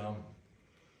a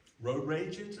road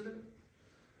rage incident?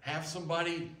 Have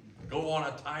somebody go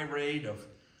on a tirade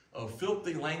of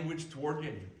filthy language toward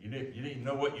you? You didn't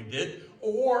know what you did.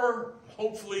 Or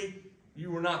hopefully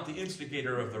you were not the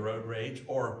instigator of the road rage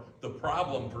or the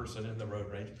problem person in the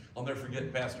road rage. I'll never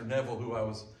forget Pastor Neville, who I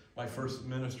was my first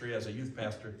ministry as a youth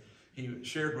pastor. He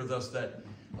shared with us that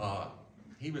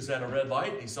he was at a red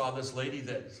light. He saw this lady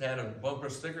that had a bumper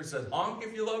sticker that said, "Honk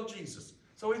if you love Jesus."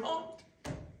 So he honked.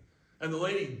 And the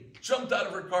lady jumped out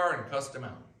of her car and cussed him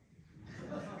out.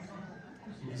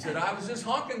 He said, "I was just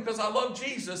honking because I love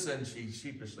Jesus." And she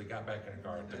sheepishly got back in her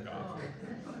car and took off.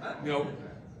 You know,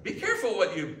 be careful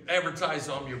what you advertise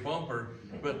on your bumper.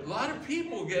 But a lot of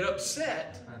people get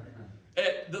upset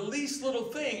at the least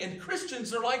little thing. And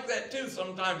Christians are like that too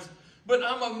sometimes. But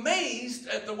I'm amazed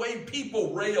at the way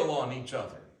people rail on each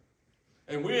other.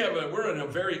 And we're in a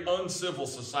very uncivil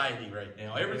society right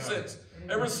now. Ever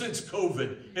since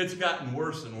COVID, it's gotten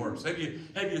worse and worse. Have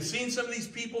you seen some of these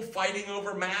people fighting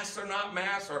over masks or not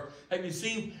masks? Or have you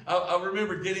seen, I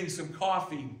remember getting some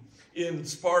coffee in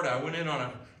Sparta. I went in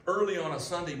early on a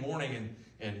Sunday morning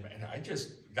and I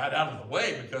just got out of the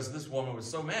way because this woman was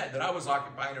so mad that I was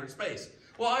occupying her space.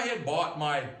 Well, I had bought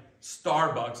my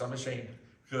Starbucks. I'm ashamed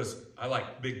because I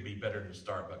like Big B better than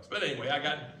Starbucks. But anyway, I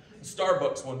got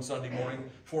Starbucks one Sunday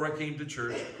morning before I came to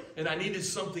church, and I needed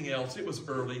something else. It was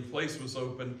early. The place was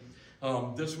open.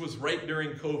 This was right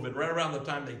during COVID, right around the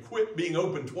time they quit being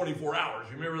open 24 hours.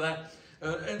 You remember that?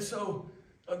 And so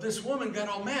this woman got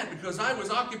all mad because I was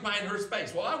occupying her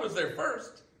space. Well, I was there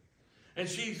first. And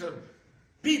she said,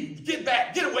 "Get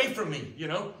back, get away from me," you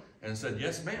know. And I said,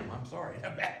 "Yes, ma'am, I'm sorry." I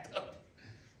backed up.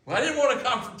 Well, I didn't want a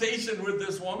confrontation with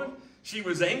this woman. She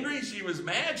was angry, she was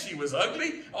mad, she was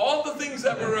ugly, all the things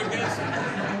that were against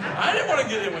her. I didn't want to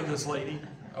get in with this lady.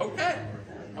 Okay,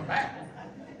 I'm back.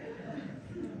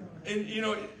 And, you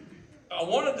know, I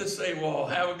wanted to say, "Well,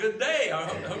 have a good day. I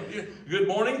hope good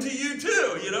morning to you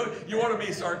too." You know, you want to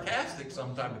be sarcastic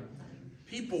sometimes.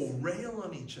 People rail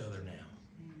on each other now.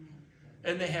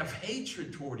 And they have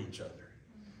hatred toward each other.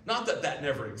 Not that that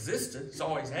never existed, it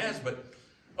always has, but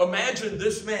imagine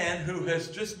this man who has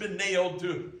just been nailed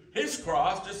to his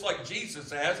cross, just like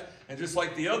Jesus has, and just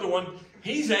like the other one.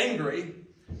 He's angry.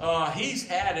 He's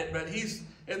had it, but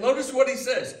and notice what he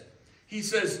says. He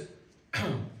says,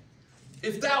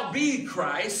 "If thou be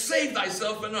Christ, save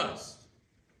thyself and us."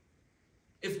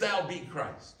 If thou be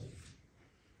Christ.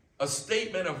 A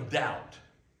statement of doubt.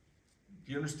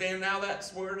 Do you understand how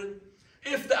that's worded?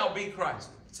 If thou be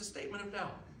Christ. It's a statement of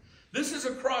doubt. This is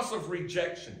a cross of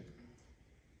rejection.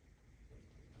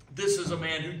 This is a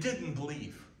man who didn't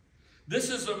believe. This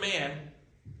is a man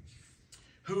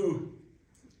who,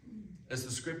 as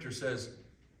the scripture says,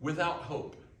 without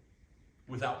hope,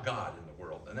 without God in the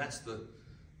world. And that's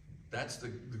the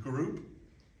group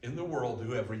in the world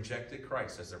who have rejected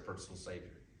Christ as their personal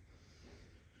Savior.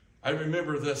 I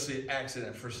remember this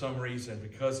accident for some reason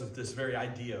because of this very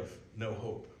idea of no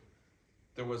hope.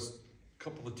 There was a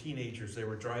couple of teenagers, they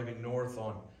were driving north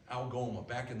on Algoma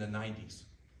back in the 90s.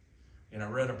 And I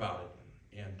read about it.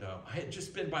 And I had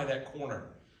just been by that corner.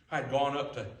 I had gone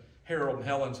up to Harold and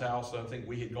Helen's house. I think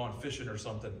we had gone fishing or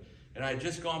something. And I had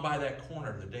just gone by that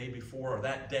corner the day before, or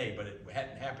that day, but it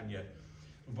hadn't happened yet.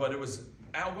 But it was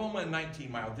Algoma and 19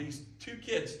 Mile. These two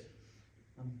kids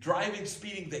driving,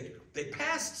 speeding, they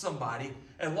passed somebody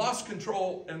and lost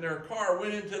control, and their car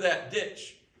went into that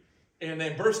ditch. And they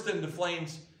burst into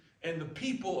flames, and the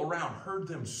people around heard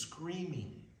them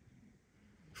screaming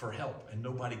for help, and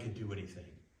nobody could do anything.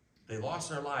 They lost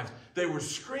their lives. They were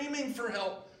screaming for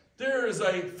help. There is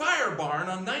a fire barn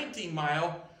on 19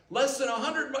 Mile, less than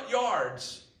 100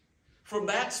 yards from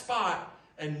that spot,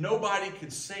 and nobody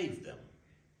could save them.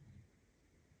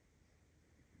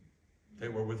 They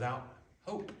were without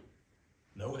hope.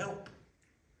 No help.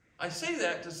 I say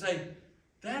that to say,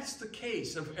 That's the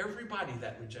case of everybody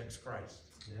that rejects Christ.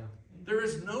 Yeah. There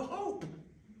is no hope.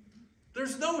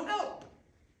 There's no help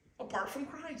apart from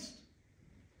Christ.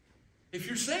 If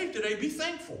you're saved today, be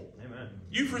thankful. Amen.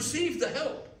 You've received the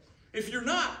help. If you're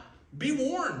not, be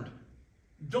warned.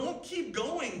 Don't keep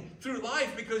going through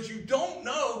life because you don't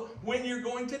know when you're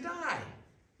going to die.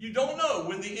 You don't know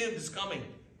when the end is coming.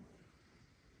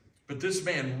 But this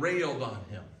man railed on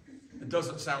him. It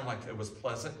doesn't sound like it was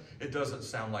pleasant. It doesn't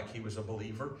sound like he was a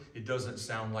believer. It doesn't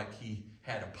sound like he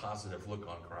had a positive look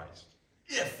on Christ.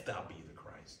 If thou be the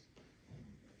Christ,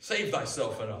 save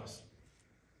thyself and us.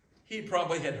 He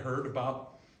probably had heard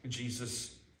about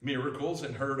Jesus' miracles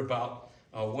and heard about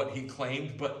what he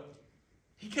claimed, but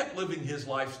he kept living his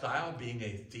lifestyle, being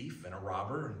a thief and a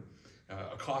robber and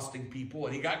accosting people,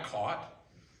 and he got caught.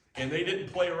 And they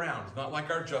didn't play around. It's not like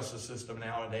our justice system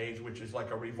nowadays, which is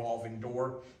like a revolving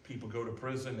door. People go to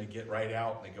prison, they get right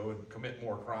out, and they go and commit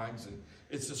more crimes. And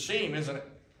it's a shame, isn't it?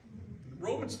 The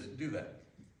Romans didn't do that.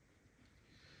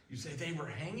 You say they were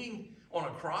hanging on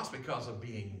a cross because of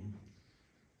being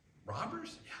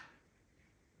robbers? Yeah.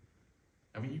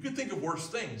 I mean, you could think of worse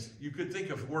things. You could think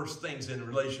of worse things in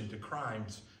relation to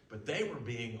crimes, but they were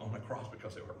being on a cross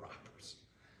because they were robbers.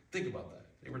 Think about that.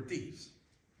 They were thieves.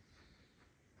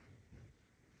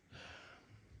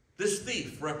 This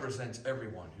thief represents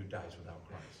everyone who dies without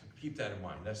Christ. Keep that in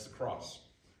mind. That's the cross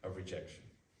of rejection.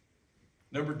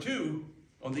 Number two,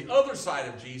 on the other side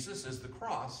of Jesus is the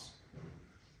cross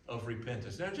of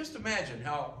repentance. Now just imagine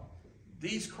how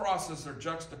these crosses are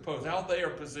juxtaposed, how they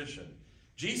are positioned.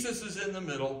 Jesus is in the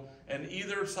middle and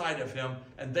either side of him,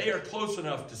 and they are close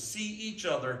enough to see each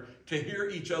other, to hear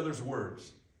each other's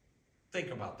words. Think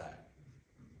about that.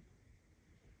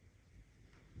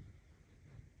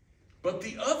 But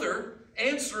the other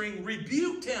answering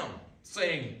rebuked him,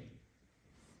 saying,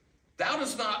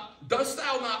 dost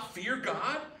thou not fear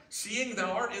God, seeing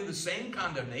thou art in the same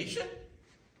condemnation?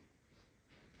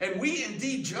 And we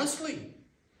indeed justly,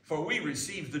 for we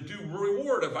receive the due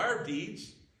reward of our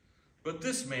deeds, but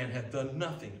this man hath done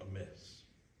nothing amiss.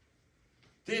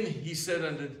 Then he said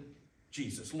unto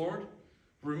Jesus, Lord,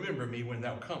 remember me when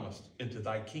thou comest into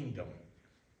thy kingdom.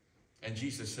 And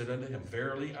Jesus said unto him,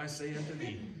 verily I say unto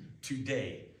thee,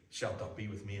 today shalt thou be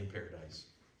with me in paradise.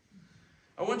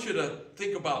 I want you to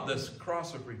think about this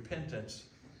cross of repentance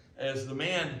as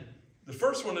the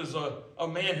first one is a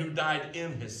man who died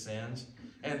in his sins.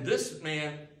 And this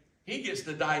man, he gets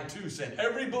to die to sin.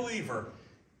 Every believer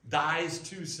dies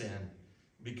to sin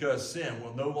because sin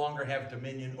will no longer have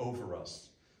dominion over us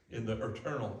in the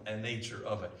eternal nature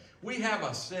of it. We have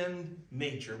a sin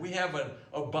nature. We have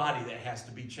a body that has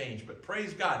to be changed. But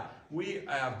praise God, we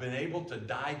have been able to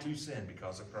die to sin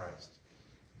because of Christ.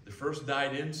 The first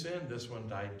died in sin. This one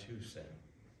died to sin.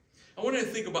 I want you to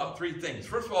think about three things.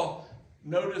 First of all,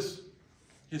 notice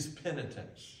his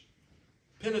penitence.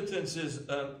 Penitence is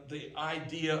the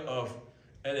idea of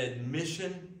an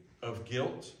admission of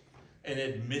guilt, an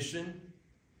admission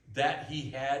that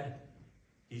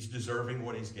he's deserving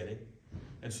what he's getting.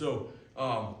 And so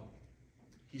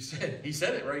he said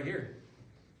it right here.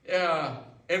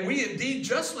 And we indeed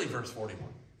justly, verse 41.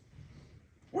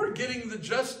 We're getting the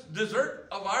just desert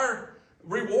of our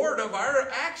reward of our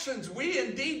actions. We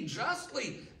indeed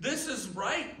justly. This is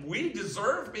right. We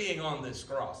deserve being on this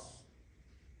cross.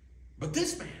 But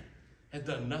this man had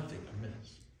done nothing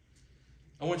amiss.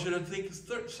 I want you to think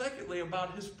secondly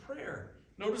about his prayer.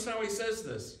 Notice how he says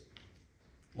this.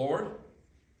 Lord,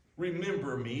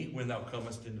 remember me when thou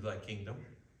comest into thy kingdom.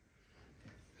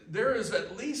 There is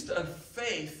at least a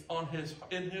faith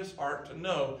in his heart to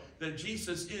know that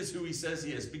Jesus is who he says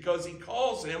he is, because he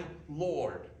calls him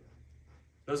Lord.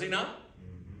 Does he not?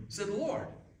 Mm-hmm. He said, Lord,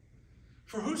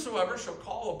 for whosoever shall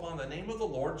call upon the name of the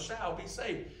Lord shall be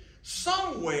saved.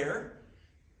 Somewhere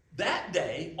that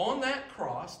day on that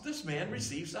cross, this man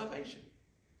received salvation.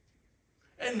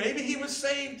 And maybe he was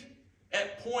saved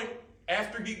at point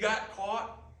after he got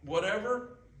caught,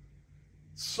 whatever.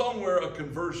 Somewhere a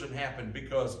conversion happened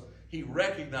because he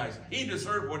recognized he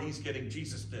deserved what he's getting.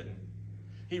 Jesus didn't.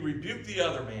 He rebuked the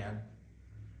other man.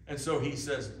 And so he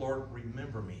says, Lord,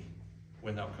 remember me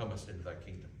when thou comest into thy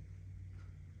kingdom.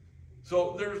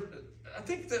 So I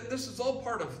think that this is all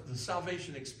part of the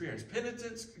salvation experience.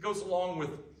 Penitence goes along with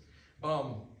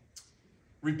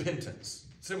repentance.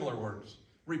 Similar words.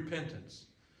 Repentance.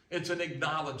 It's an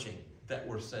acknowledging that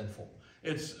we're sinful.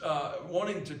 It's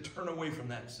wanting to turn away from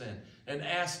that sin and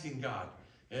asking God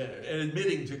and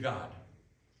admitting to God.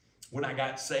 When I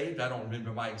got saved, I don't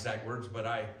remember my exact words, but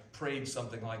I prayed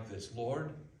something like this.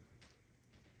 Lord,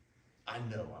 I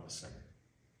know I'm a sinner.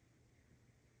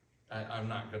 I'm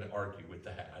not going to argue with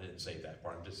that. I didn't say that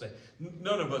part. I'm just saying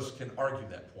none of us can argue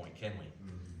that point, can we?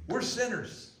 We're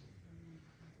sinners.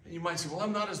 And you might say, well,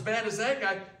 I'm not as bad as that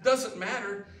guy. Doesn't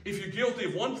matter. If you're guilty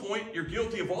of one point, you're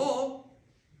guilty of all.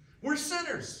 We're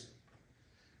sinners.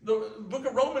 The book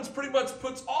of Romans pretty much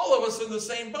puts all of us in the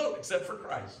same boat except for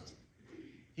Christ.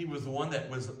 He was the one that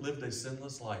lived a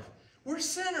sinless life. We're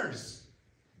sinners.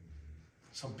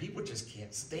 Some people just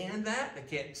can't stand that.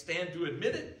 They can't stand to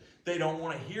admit it. They don't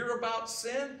want to hear about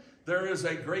sin. There is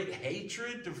a great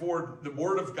hatred for the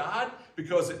Word of God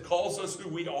because it calls us who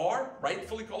we are,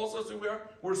 rightfully calls us who we are.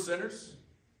 We're sinners.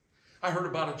 I heard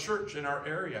about a church in our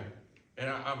area, and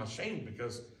I'm ashamed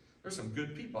because there's some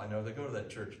good people I know that go to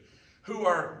that church who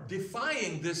are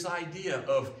defying this idea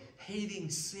of hating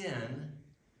sin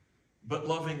but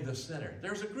loving the sinner.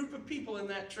 There's a group of people in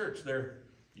that church,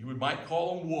 you might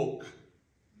call them woke,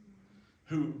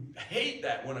 who hate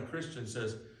that when a Christian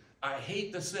says, I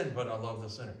hate the sin, but I love the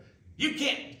sinner. You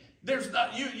can't,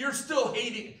 you're still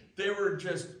hating. They were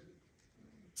just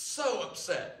so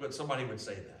upset when somebody would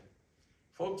say that.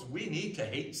 Folks, we need to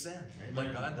hate sin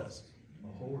like God does.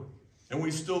 And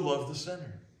we still love the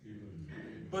sinner.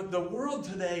 But the world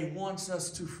today wants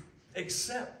us to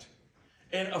accept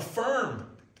and affirm,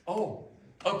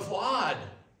 applaud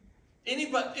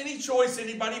any choice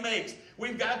anybody makes.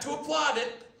 We've got to applaud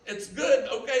it. It's good.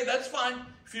 Okay, that's fine.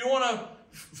 If you want to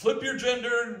flip your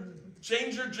gender,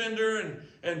 change your gender,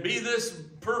 and be this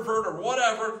pervert or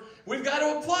whatever, we've got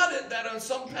to applaud it that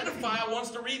some pedophile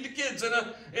wants to read to kids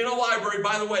in a library.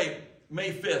 By the way,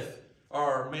 May 5th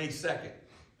or May 2nd,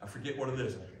 I forget what it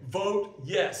is. Vote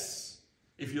yes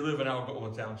if you live in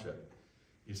Algoma Township.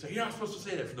 You say, you're not supposed to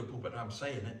say that for the pulpit. I'm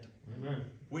saying it. Amen.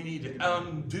 We need to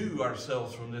undo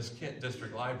ourselves from this Kent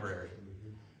District Library.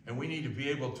 And we need to be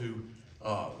able to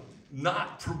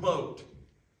not promote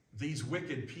these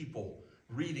wicked people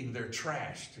reading their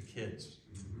trash to kids.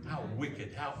 How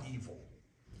wicked, how evil.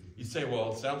 You say,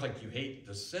 well, it sounds like you hate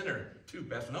the sinner too,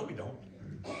 Pastor. No, we don't.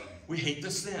 We hate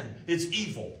the sin. It's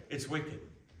evil. It's wicked.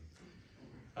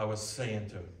 I was saying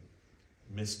to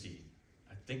Misty,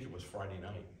 I think it was Friday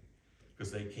night,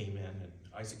 because they came in and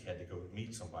Isaac had to go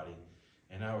meet somebody.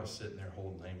 And I was sitting there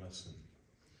holding Amos,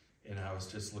 and I was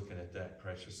just looking at that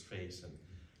precious face, and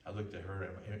I looked at her,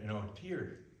 and a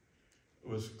tear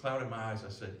was clouding my eyes. I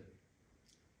said,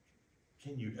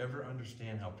 can you ever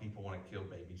understand how people want to kill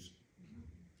babies?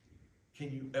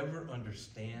 Can you ever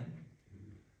understand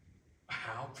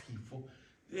how people...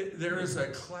 There is a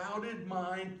clouded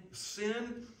mind.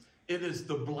 Sin, it is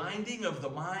the blinding of the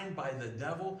mind by the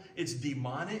devil. It's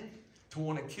demonic to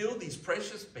want to kill these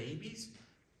precious babies.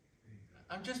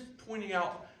 I'm just pointing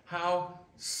out how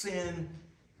sin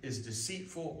is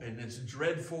deceitful and it's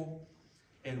dreadful,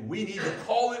 and we need to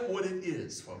call it what it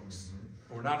is, folks.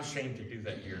 We're not ashamed to do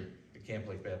that here at Camp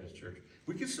Lake Baptist Church.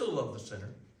 We can still love the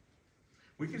sinner.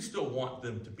 We can still want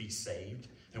them to be saved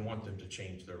and want them to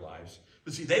change their lives.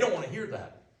 But see, they don't want to hear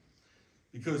that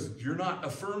because you're not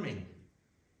affirming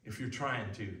if you're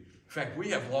trying to. In fact, we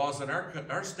have laws in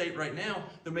our state right now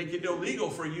that make it illegal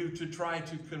for you to try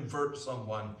to convert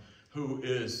someone who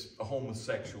is a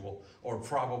homosexual or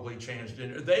probably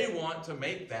transgender. They want to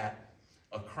make that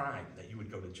a crime that you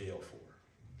would go to jail for.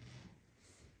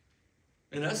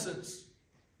 In essence,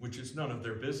 which is none of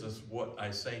their business, what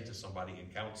I say to somebody in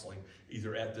counseling,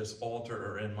 either at this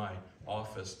altar or in my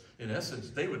office, in essence,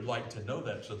 they would like to know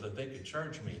that so that they could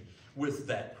charge me with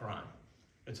that crime.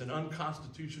 It's an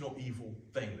unconstitutional, evil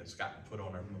thing that's gotten put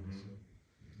on our books.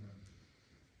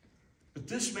 But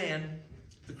this man,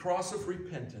 the cross of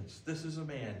repentance, this is a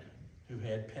man who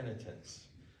had penitence.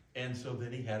 And so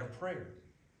then he had a prayer.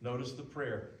 Notice the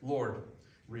prayer, Lord,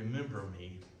 remember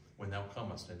me when thou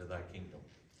comest into thy kingdom.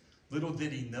 Little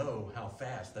did he know how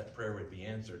fast that prayer would be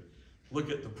answered. Look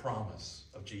at the promise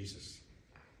of Jesus.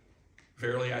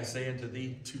 Verily I say unto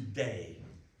thee, today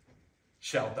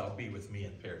shalt thou be with me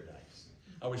in paradise.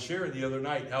 I was sharing the other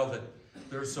night how that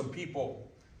there's some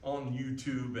people on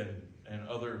YouTube and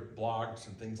other blogs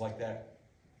and things like that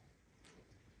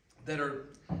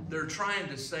they're trying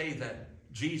to say that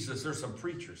Jesus, there's some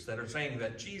preachers that are saying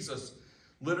that Jesus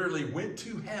literally went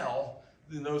to hell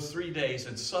in those 3 days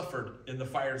and suffered in the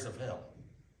fires of hell.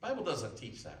 The Bible doesn't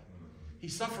teach that. He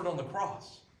suffered on the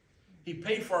cross. He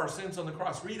paid for our sins on the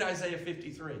cross. Read Isaiah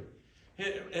 53.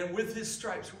 And with his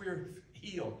stripes we are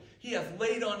healed. He hath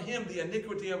laid on him the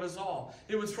iniquity of us all.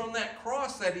 It was from that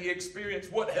cross that he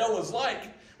experienced what hell is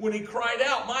like when he cried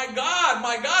out, my God,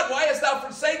 why hast thou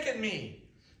forsaken me?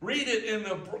 Read it in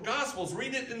the Gospels.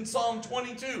 Read it in Psalm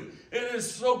 22. It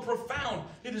is so profound.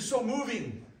 It is so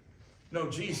moving.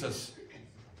 No, Jesus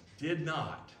did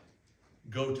not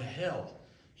go to hell.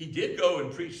 he did go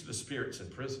and preach to the spirits in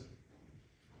prison.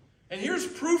 And here's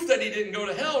proof that he didn't go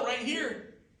to hell right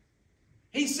here.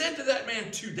 He said to that man,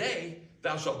 today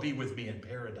thou shalt be with me in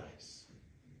paradise.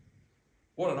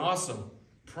 What an awesome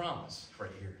promise right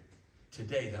here.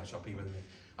 Today thou shalt be with me.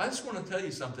 I just want to tell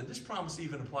you something. This promise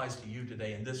even applies to you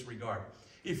today in this regard.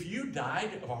 If you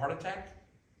died of a heart attack,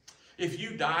 if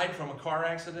you died from a car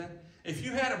accident, if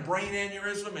you had a brain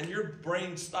aneurysm and your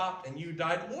brain stopped and you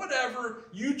died, whatever,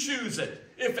 you choose it.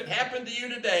 If it happened to you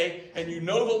today and you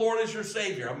know the Lord is your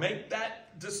Savior, I'll make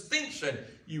that distinction.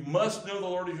 You must know the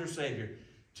Lord is your Savior.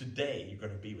 Today you're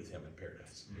going to be with him in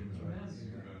paradise. Amen.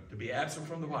 To be absent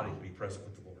from the body, to be present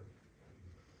with the Lord.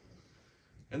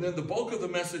 And then the bulk of the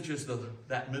message is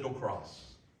that middle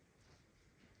cross.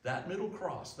 That middle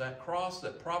cross. That cross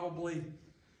that probably,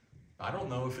 I don't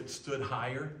know if it stood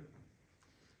higher.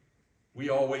 We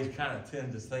always kind of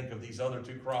tend to think of these other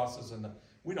two crosses, and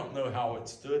we don't know how it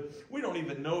stood. We don't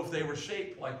even know if they were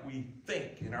shaped like we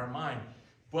think in our mind.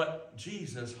 But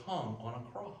Jesus hung on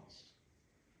a cross.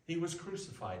 He was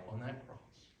crucified on that cross.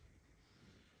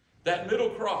 That middle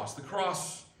cross,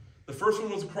 the first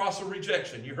one was the cross of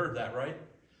rejection. You heard that, right?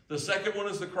 The second one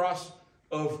is the cross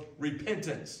of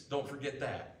repentance. Don't forget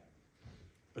that.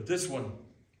 But this one,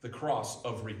 the cross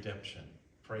of redemption.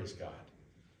 Praise God.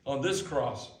 On this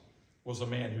cross was a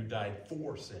man who died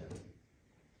for sin.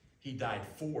 He died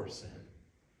for sin.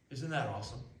 Isn't that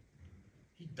awesome?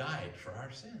 He died for our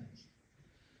sins.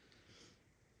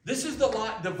 This is the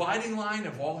dividing line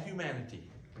of all humanity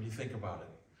when you think about it.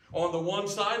 On the one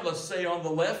side, let's say on the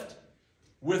left,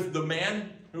 with the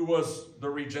man who was the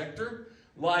rejecter,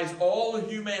 lies all the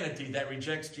humanity that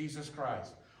rejects Jesus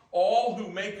Christ. All who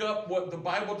make up what the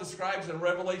Bible describes in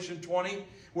Revelation 20,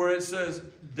 where it says,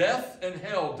 death and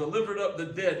hell delivered up the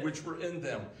dead which were in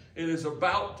them. It is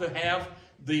about to have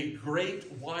the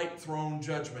great white throne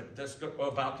judgment that's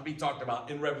about to be talked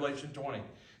about in Revelation 20.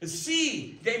 The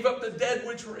sea gave up the dead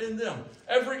which were in them.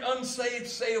 Every unsaved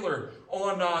sailor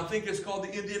on, I think it's called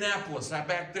the Indianapolis,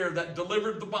 back there, that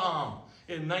delivered the bomb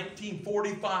in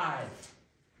 1945.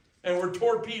 And were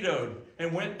torpedoed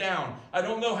and went down. I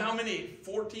don't know how many,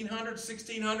 1,400,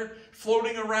 1,600,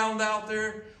 floating around out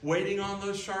there, waiting on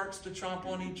those sharks to chomp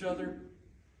on each other.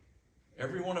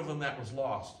 Every one of them that was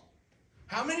lost.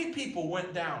 How many people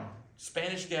went down?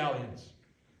 Spanish galleons.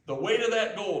 The weight of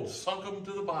that gold sunk them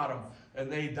to the bottom,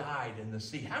 and they died in the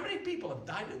sea. How many people have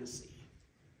died in the sea?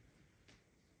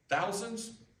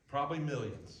 Thousands? Probably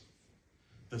millions.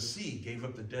 The sea gave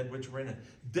up the dead which were in it.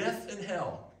 Death and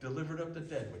hell delivered up the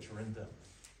dead which were in them.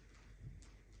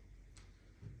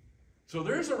 So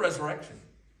there is a resurrection.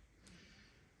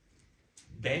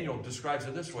 Daniel describes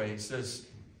it this way. He says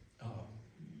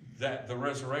that the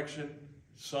resurrection,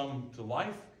 some to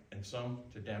life and some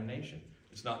to damnation.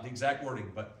 It's not the exact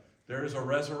wording, but there is a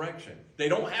resurrection. They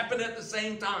don't happen at the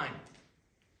same time.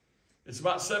 It's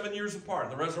about 7 years apart.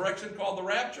 The resurrection called the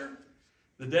rapture.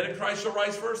 The dead in Christ shall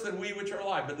rise first, then we which are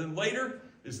alive. But then later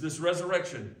is this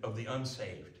resurrection of the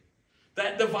unsaved.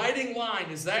 That dividing line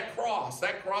is that cross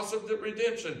of the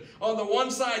redemption. On the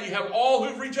one side, you have all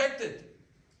who've rejected.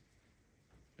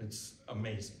 It's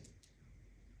amazing.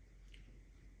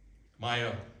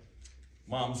 My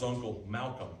mom's uncle,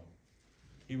 Malcolm,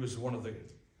 he was one of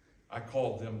I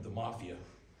called them the mafia.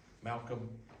 Malcolm,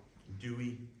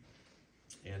 Dewey,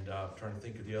 and I'm trying to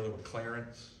think of the other one,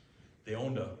 Clarence. They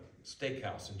owned a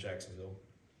steakhouse in Jacksonville.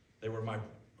 They were my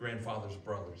grandfather's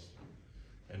brothers.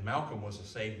 And Malcolm was a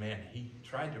saved man. He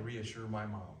tried to reassure my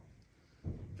mom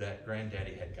that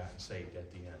granddaddy had gotten saved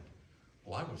at the end.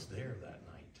 Well, I was there that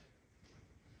night.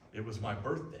 It was my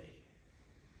birthday.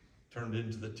 Turned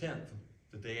into the 10th,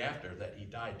 the day after that he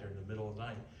died during the middle of the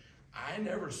night. I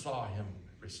never saw him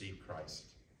receive Christ.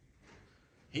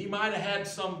 He might have had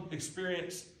some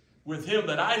experience with him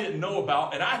that I didn't know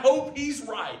about, and I hope he's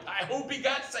right. I hope he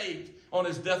got saved on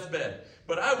his deathbed.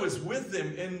 But I was with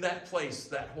him in that place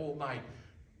that whole night,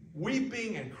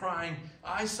 weeping and crying.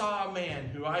 I saw a man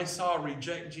who I saw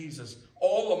reject Jesus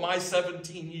all of my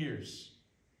 17 years.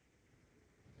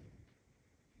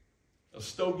 A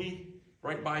stogie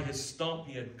right by his stump.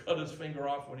 He had cut his finger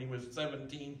off when he was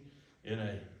 17 in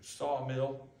a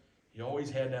sawmill. He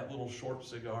always had that little short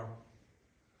cigar.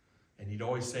 And he'd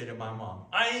always say to my mom,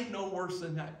 I ain't no worse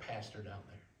than that pastor down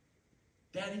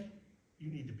there. Daddy, you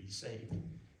need to be saved.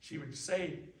 She would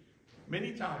say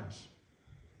many times,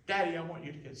 Daddy, I want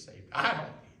you to get saved. I don't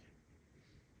need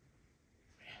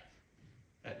it. Man,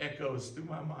 that echoes through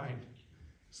my mind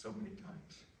so many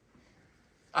times.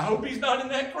 I hope he's not in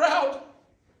that crowd.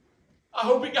 I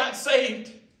hope he got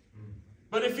saved.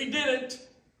 But if he didn't,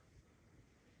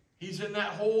 he's in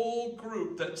that whole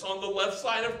group that's on the left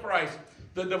side of Christ,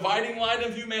 the dividing line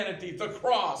of humanity, the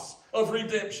cross of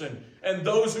redemption, and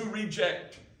those who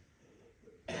reject.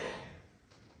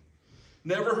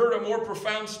 Never heard a more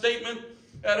profound statement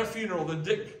at a funeral than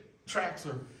Dick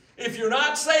Traxler. If you're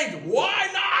not saved, why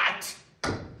not?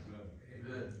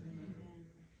 Amen.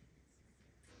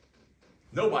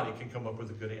 Nobody can come up with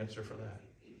a good answer for that.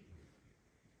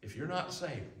 If you're not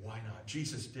saved, why not?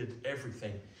 Jesus did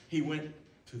everything. He went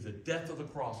to the death of the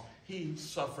cross. He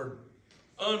suffered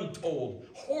untold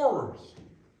horrors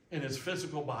in his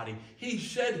physical body. He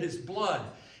shed his blood.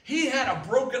 He had a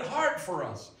broken heart for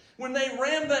us. When they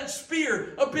rammed that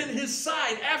spear up in his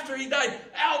side after he died,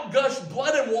 out gushed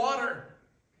blood and water.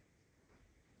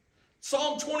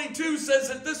 Psalm 22 says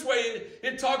it this way.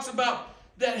 It talks about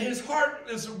that his heart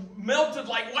is melted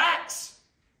like wax.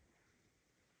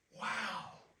 Wow.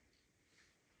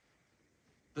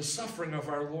 The suffering of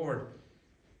our Lord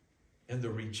and the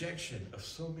rejection of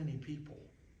so many people.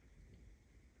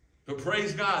 But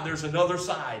praise God, there's another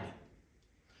side.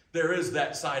 There is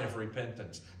that side of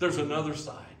repentance. There's another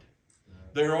side.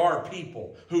 There are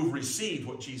people who've received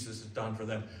what Jesus has done for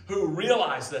them, who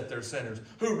realize that they're sinners,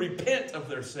 who repent of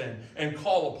their sin and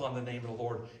call upon the name of the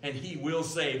Lord, and he will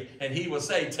save, and he will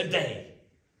say, today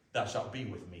thou shalt be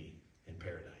with me in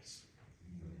paradise.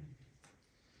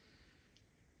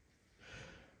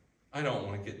 I don't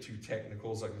want to get too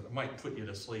technical, so I might put you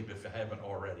to sleep if I haven't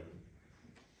already.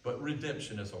 But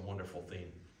redemption is a wonderful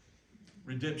theme.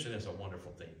 Redemption is a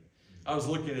wonderful theme. I was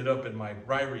looking it up in my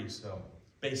Ryrie's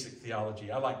Basic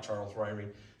Theology. I like Charles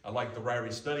Ryrie. I like the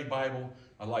Ryrie Study Bible.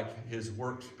 I like his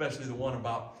work, especially the one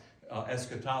about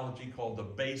eschatology called the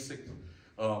Basics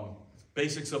of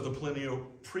the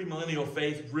Premillennial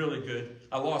Faith. Really good.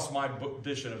 I lost my book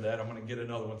edition of that. I'm going to get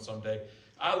another one someday.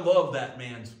 I love that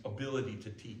man's ability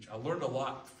to teach. I learned a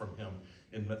lot from him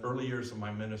in the early years of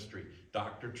my ministry,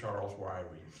 Dr. Charles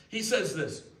Ryrie. He says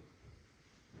this: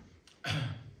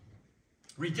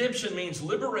 redemption means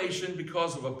liberation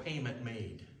because of a payment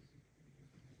made.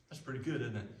 That's pretty good,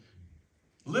 isn't it?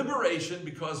 Liberation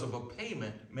because of a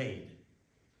payment made.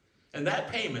 And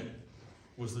that payment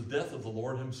was the death of the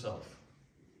Lord himself.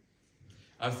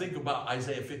 I think about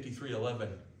Isaiah 53:11.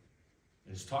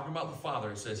 It's talking about the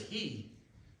Father. It says, he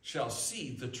shall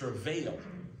see the travail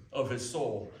of his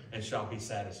soul and shall be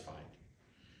satisfied.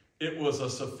 It was a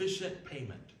sufficient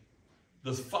payment.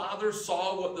 The Father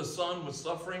saw what the Son was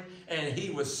suffering, and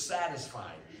he was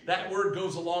satisfied. That word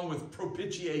goes along with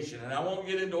propitiation, and I won't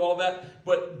get into all that,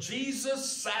 but Jesus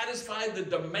satisfied the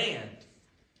demand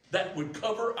that would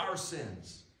cover our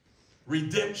sins.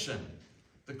 Redemption,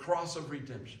 the cross of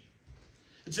redemption.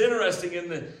 It's interesting, in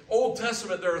the Old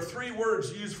Testament, there are 3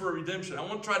 words used for redemption. I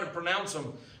won't try to pronounce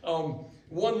them.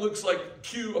 One looks like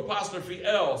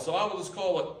Q''L, so I will just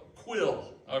call it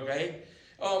quill, okay?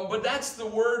 But that's the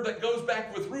word that goes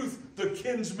back with Ruth, the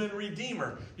kinsman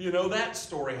redeemer. You know that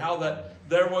story, how that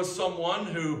there was someone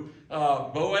who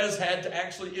Boaz had to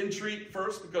actually entreat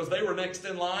first because they were next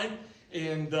in line,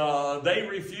 and they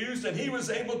refused, and he was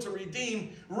able to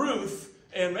redeem Ruth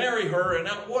and marry her, and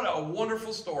what a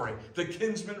wonderful story, the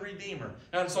kinsman redeemer.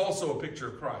 And it's also a picture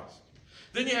of Christ.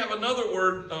 Then you have another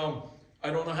word, I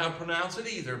don't know how to pronounce it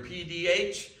either,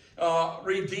 PDH,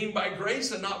 redeemed by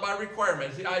grace and not by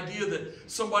requirement. It's the idea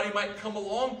that somebody might come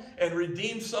along and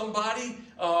redeem somebody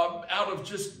out of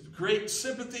just great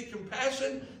sympathy,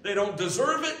 compassion. They don't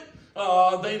deserve it.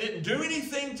 They didn't do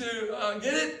anything to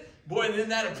get it. Boy, isn't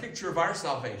that a picture of our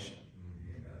salvation?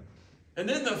 And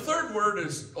then the third word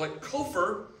is like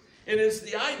kofar. It is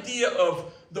the idea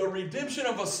of the redemption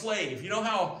of a slave. You know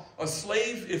how a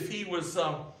slave, if he was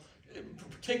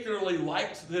particularly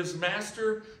liked his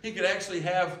master, he could actually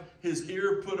have his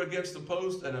ear put against the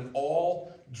post and an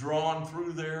awl drawn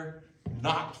through there,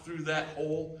 knocked through that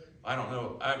hole. I don't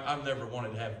know. I've never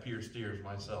wanted to have pierced ears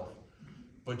myself.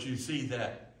 But you see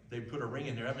that they put a ring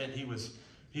in there. I mean,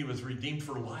 he was redeemed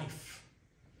for life.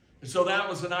 And so that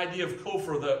was an idea of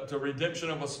kofar, the redemption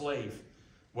of a slave.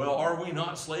 Well, are we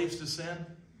not slaves to sin?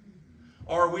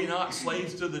 Are we not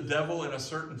slaves to the devil in a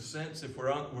certain sense if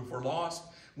we're lost?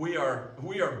 We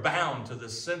are bound to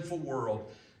this sinful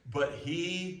world, but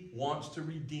he wants to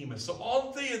redeem us. So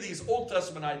all 3 of these Old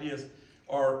Testament ideas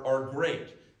are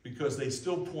great because they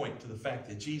still point to the fact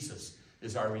that Jesus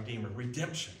is our Redeemer.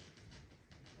 Redemption.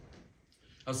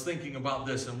 I was thinking about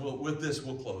this, and with this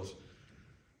we'll close.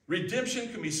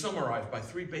 Redemption can be summarized by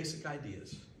 3 basic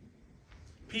ideas.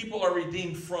 People are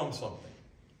redeemed from something.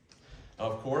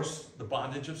 Of course, the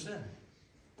bondage of sin.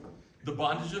 The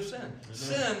bondage of sin.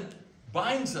 Sin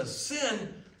binds us.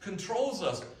 Sin controls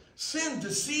us. Sin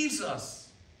deceives us.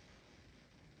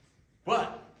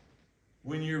 But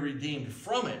when you're redeemed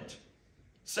from it,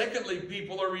 Secondly,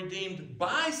 people are redeemed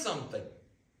by something.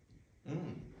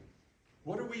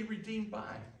 What are we redeemed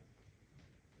by?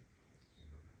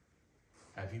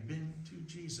 Have you been to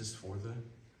Jesus for the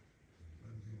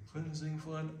cleansing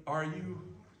flood? Are you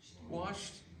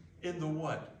washed in the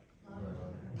what?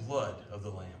 Blood of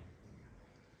the Lamb.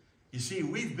 You see,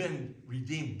 we've been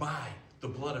redeemed by the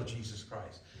blood of Jesus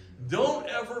Christ. Don't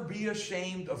ever be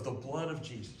ashamed of the blood of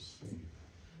Jesus.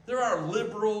 There are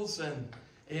liberals and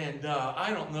I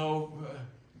don't know,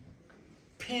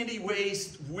 panty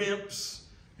waist wimps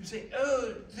who say,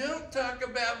 oh, don't talk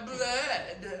about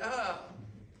blood. Oh.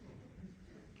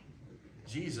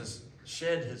 Jesus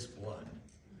shed his blood.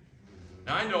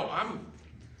 Now I know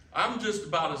I'm just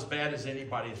about as bad as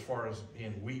anybody as far as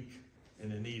being weak in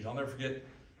the knees. I'll never forget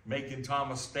making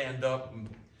Thomas stand up, and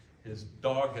his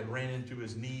dog had ran into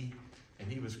his knee,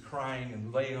 and he was crying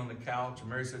and laying on the couch. And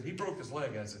Mary said, he broke his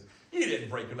leg. I said, he didn't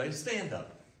break your leg. Stand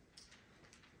up.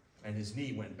 And his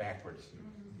knee went backwards.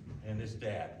 And his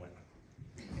dad went.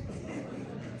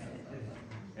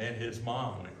 And his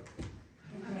mom went.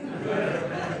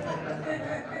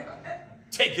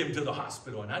 Take him to the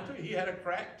hospital. And I tell you, he had a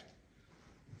cracked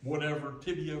whatever,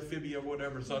 tibia, fibia,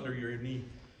 whatever's under your knee.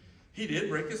 He did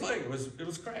break his leg. It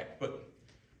was cracked. But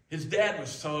his dad was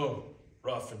so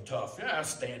rough and tough. Yeah,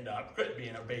 stand up. Quit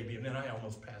being a baby. And then I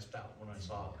almost passed out when I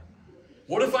saw it.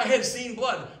 What if I had seen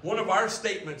blood? One of our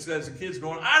statements as a kid's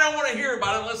going, I don't want to hear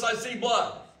about it unless I see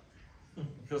blood.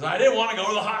 Because I didn't want to go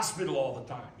to the hospital all the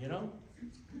time, you know?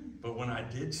 But when I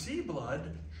did see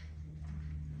blood,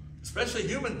 especially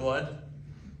human blood,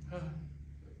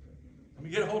 let me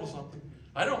get a hold of something.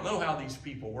 I don't know how these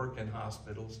people work in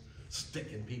hospitals,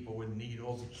 sticking people with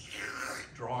needles,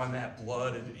 drawing that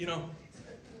blood, and, you know.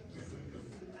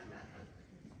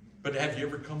 But have you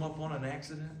ever come up on an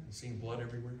accident and seen blood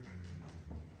everywhere?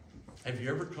 Have you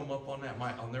ever come up on that?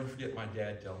 I'll never forget my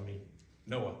dad telling me,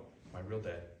 Noah, my real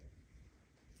dad,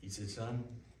 he said, son,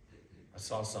 I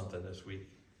saw something this week.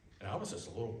 And I was just a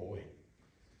little boy.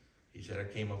 He said,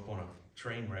 I came up on a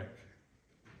train wreck,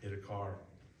 hit a car.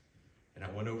 And I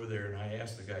went over there and I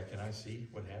asked the guy, can I see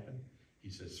what happened?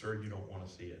 He said, sir, you don't want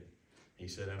to see it. He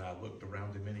said, and I looked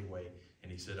around him anyway.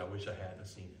 And he said, I wish I hadn't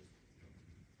seen it.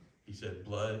 He said,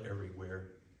 blood everywhere.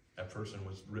 That person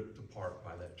was ripped apart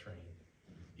by that train.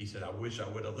 He said, I wish I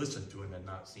would have listened to him and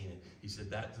not seen it. He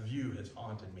said, that view has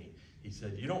haunted me. He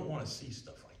said, you don't want to see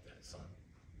stuff like that, son.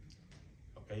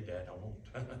 Okay, Dad, I won't.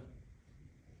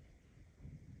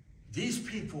 These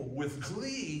people with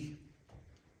glee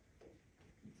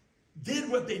did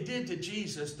what they did to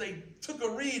Jesus. They took a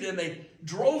reed and they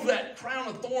drove that crown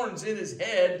of thorns in his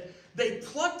head. They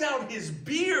plucked out his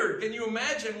beard. Can you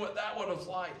imagine what that would have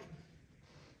like?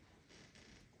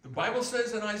 The Bible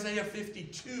says in Isaiah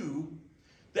 52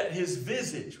 that his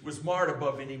visage was marred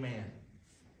above any man.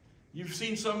 You've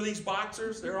seen some of these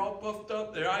boxers, they're all puffed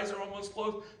up, their eyes are almost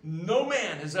closed. No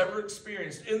man has ever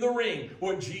experienced in the ring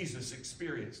what Jesus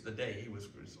experienced the day he was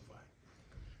crucified.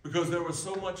 Because there was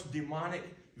so much demonic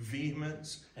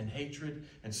vehemence and hatred,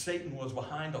 and Satan was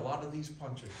behind a lot of these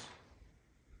punches.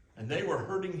 And they were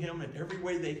hurting him in every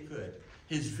way they could.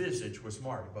 His visage was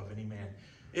marred above any man.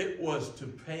 It was to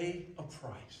pay a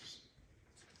price,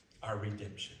 our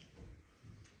redemption.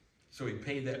 So he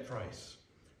paid that price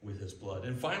with his blood.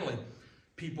 And finally,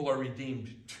 people are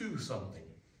redeemed to something.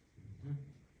 And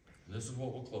this is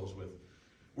what we'll close with.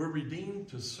 We're redeemed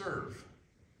to serve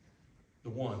the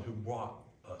one who bought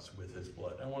us with his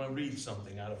blood. I want to read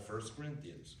something out of 1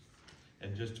 Corinthians.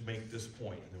 And just to make this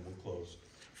point, and then we'll close.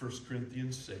 1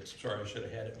 Corinthians 6. Sorry, I should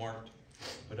have had it marked,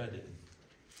 but I didn't.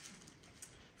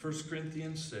 1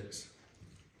 Corinthians 6.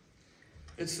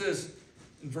 It says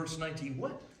in verse 19,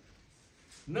 what?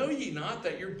 Know ye not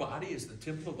that your body is the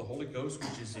temple of the Holy Ghost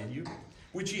which is in you,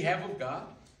 which ye have of God,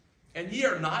 and ye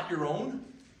are not your own?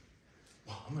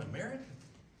 Well, I'm an American.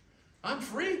 I'm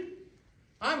free.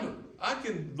 I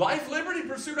can life, liberty,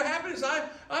 pursuit of happiness.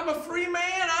 I'm a free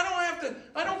man.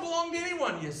 I don't belong to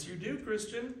anyone. Yes, you do,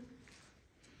 Christian.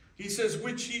 He says,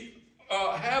 which ye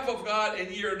have of God,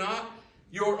 and ye are not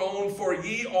your own, for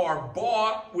ye are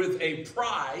bought with a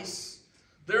price.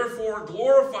 Therefore,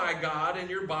 glorify God in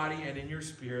your body and in your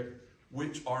spirit,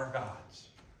 which are God's.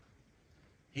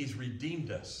 He's redeemed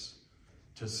us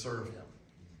to serve him.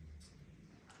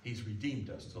 He's redeemed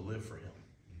us to live for him.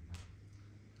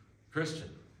 Christian,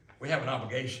 we have an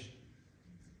obligation.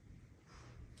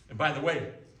 And by the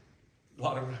way,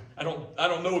 I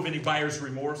don't know of any buyer's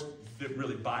remorse. You didn't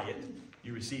really buy it.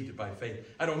 You received it by faith.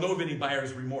 I don't know of any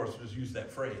buyer's remorse. Just use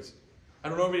that phrase. I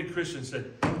don't know of any Christian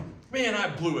said, Man, I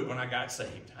blew it when I got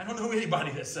saved. I don't know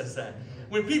anybody that says that.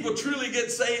 When people truly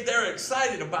get saved, they're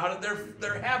excited about it.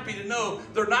 They're happy to know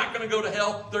they're not going to go to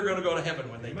hell. They're going to go to heaven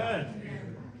when they die.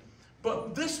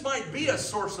 But this might be a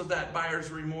source of that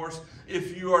buyer's remorse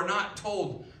if you are not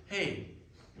told, hey,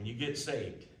 when you get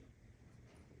saved,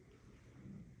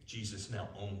 Jesus now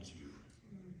owns you.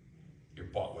 You're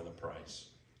bought with a price.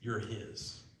 You're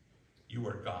his. You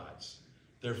are God's.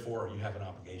 Therefore, you have an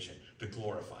obligation to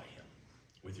glorify him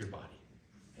with your body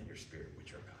and your spirit,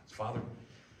 which are God's. Father,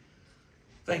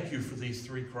 thank you for these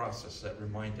 3 crosses that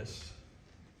remind us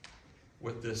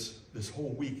what this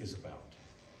whole week is about.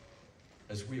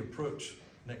 As we approach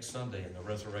next Sunday in the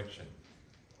resurrection,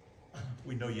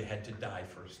 we know you had to die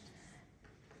first.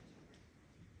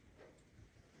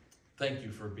 Thank you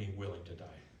for being willing to die.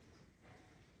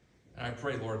 And I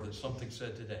pray, Lord, that something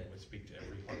said today would speak to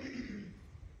every heart.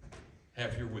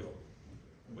 Have your will.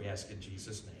 We ask in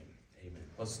Jesus' name. Amen.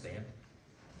 Let's stand.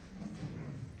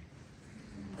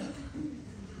 Amen.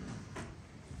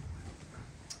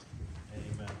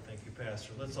 Thank you,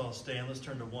 Pastor. Let's all stand. Let's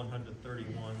turn to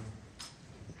 131.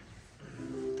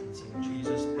 And sing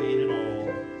Jesus paid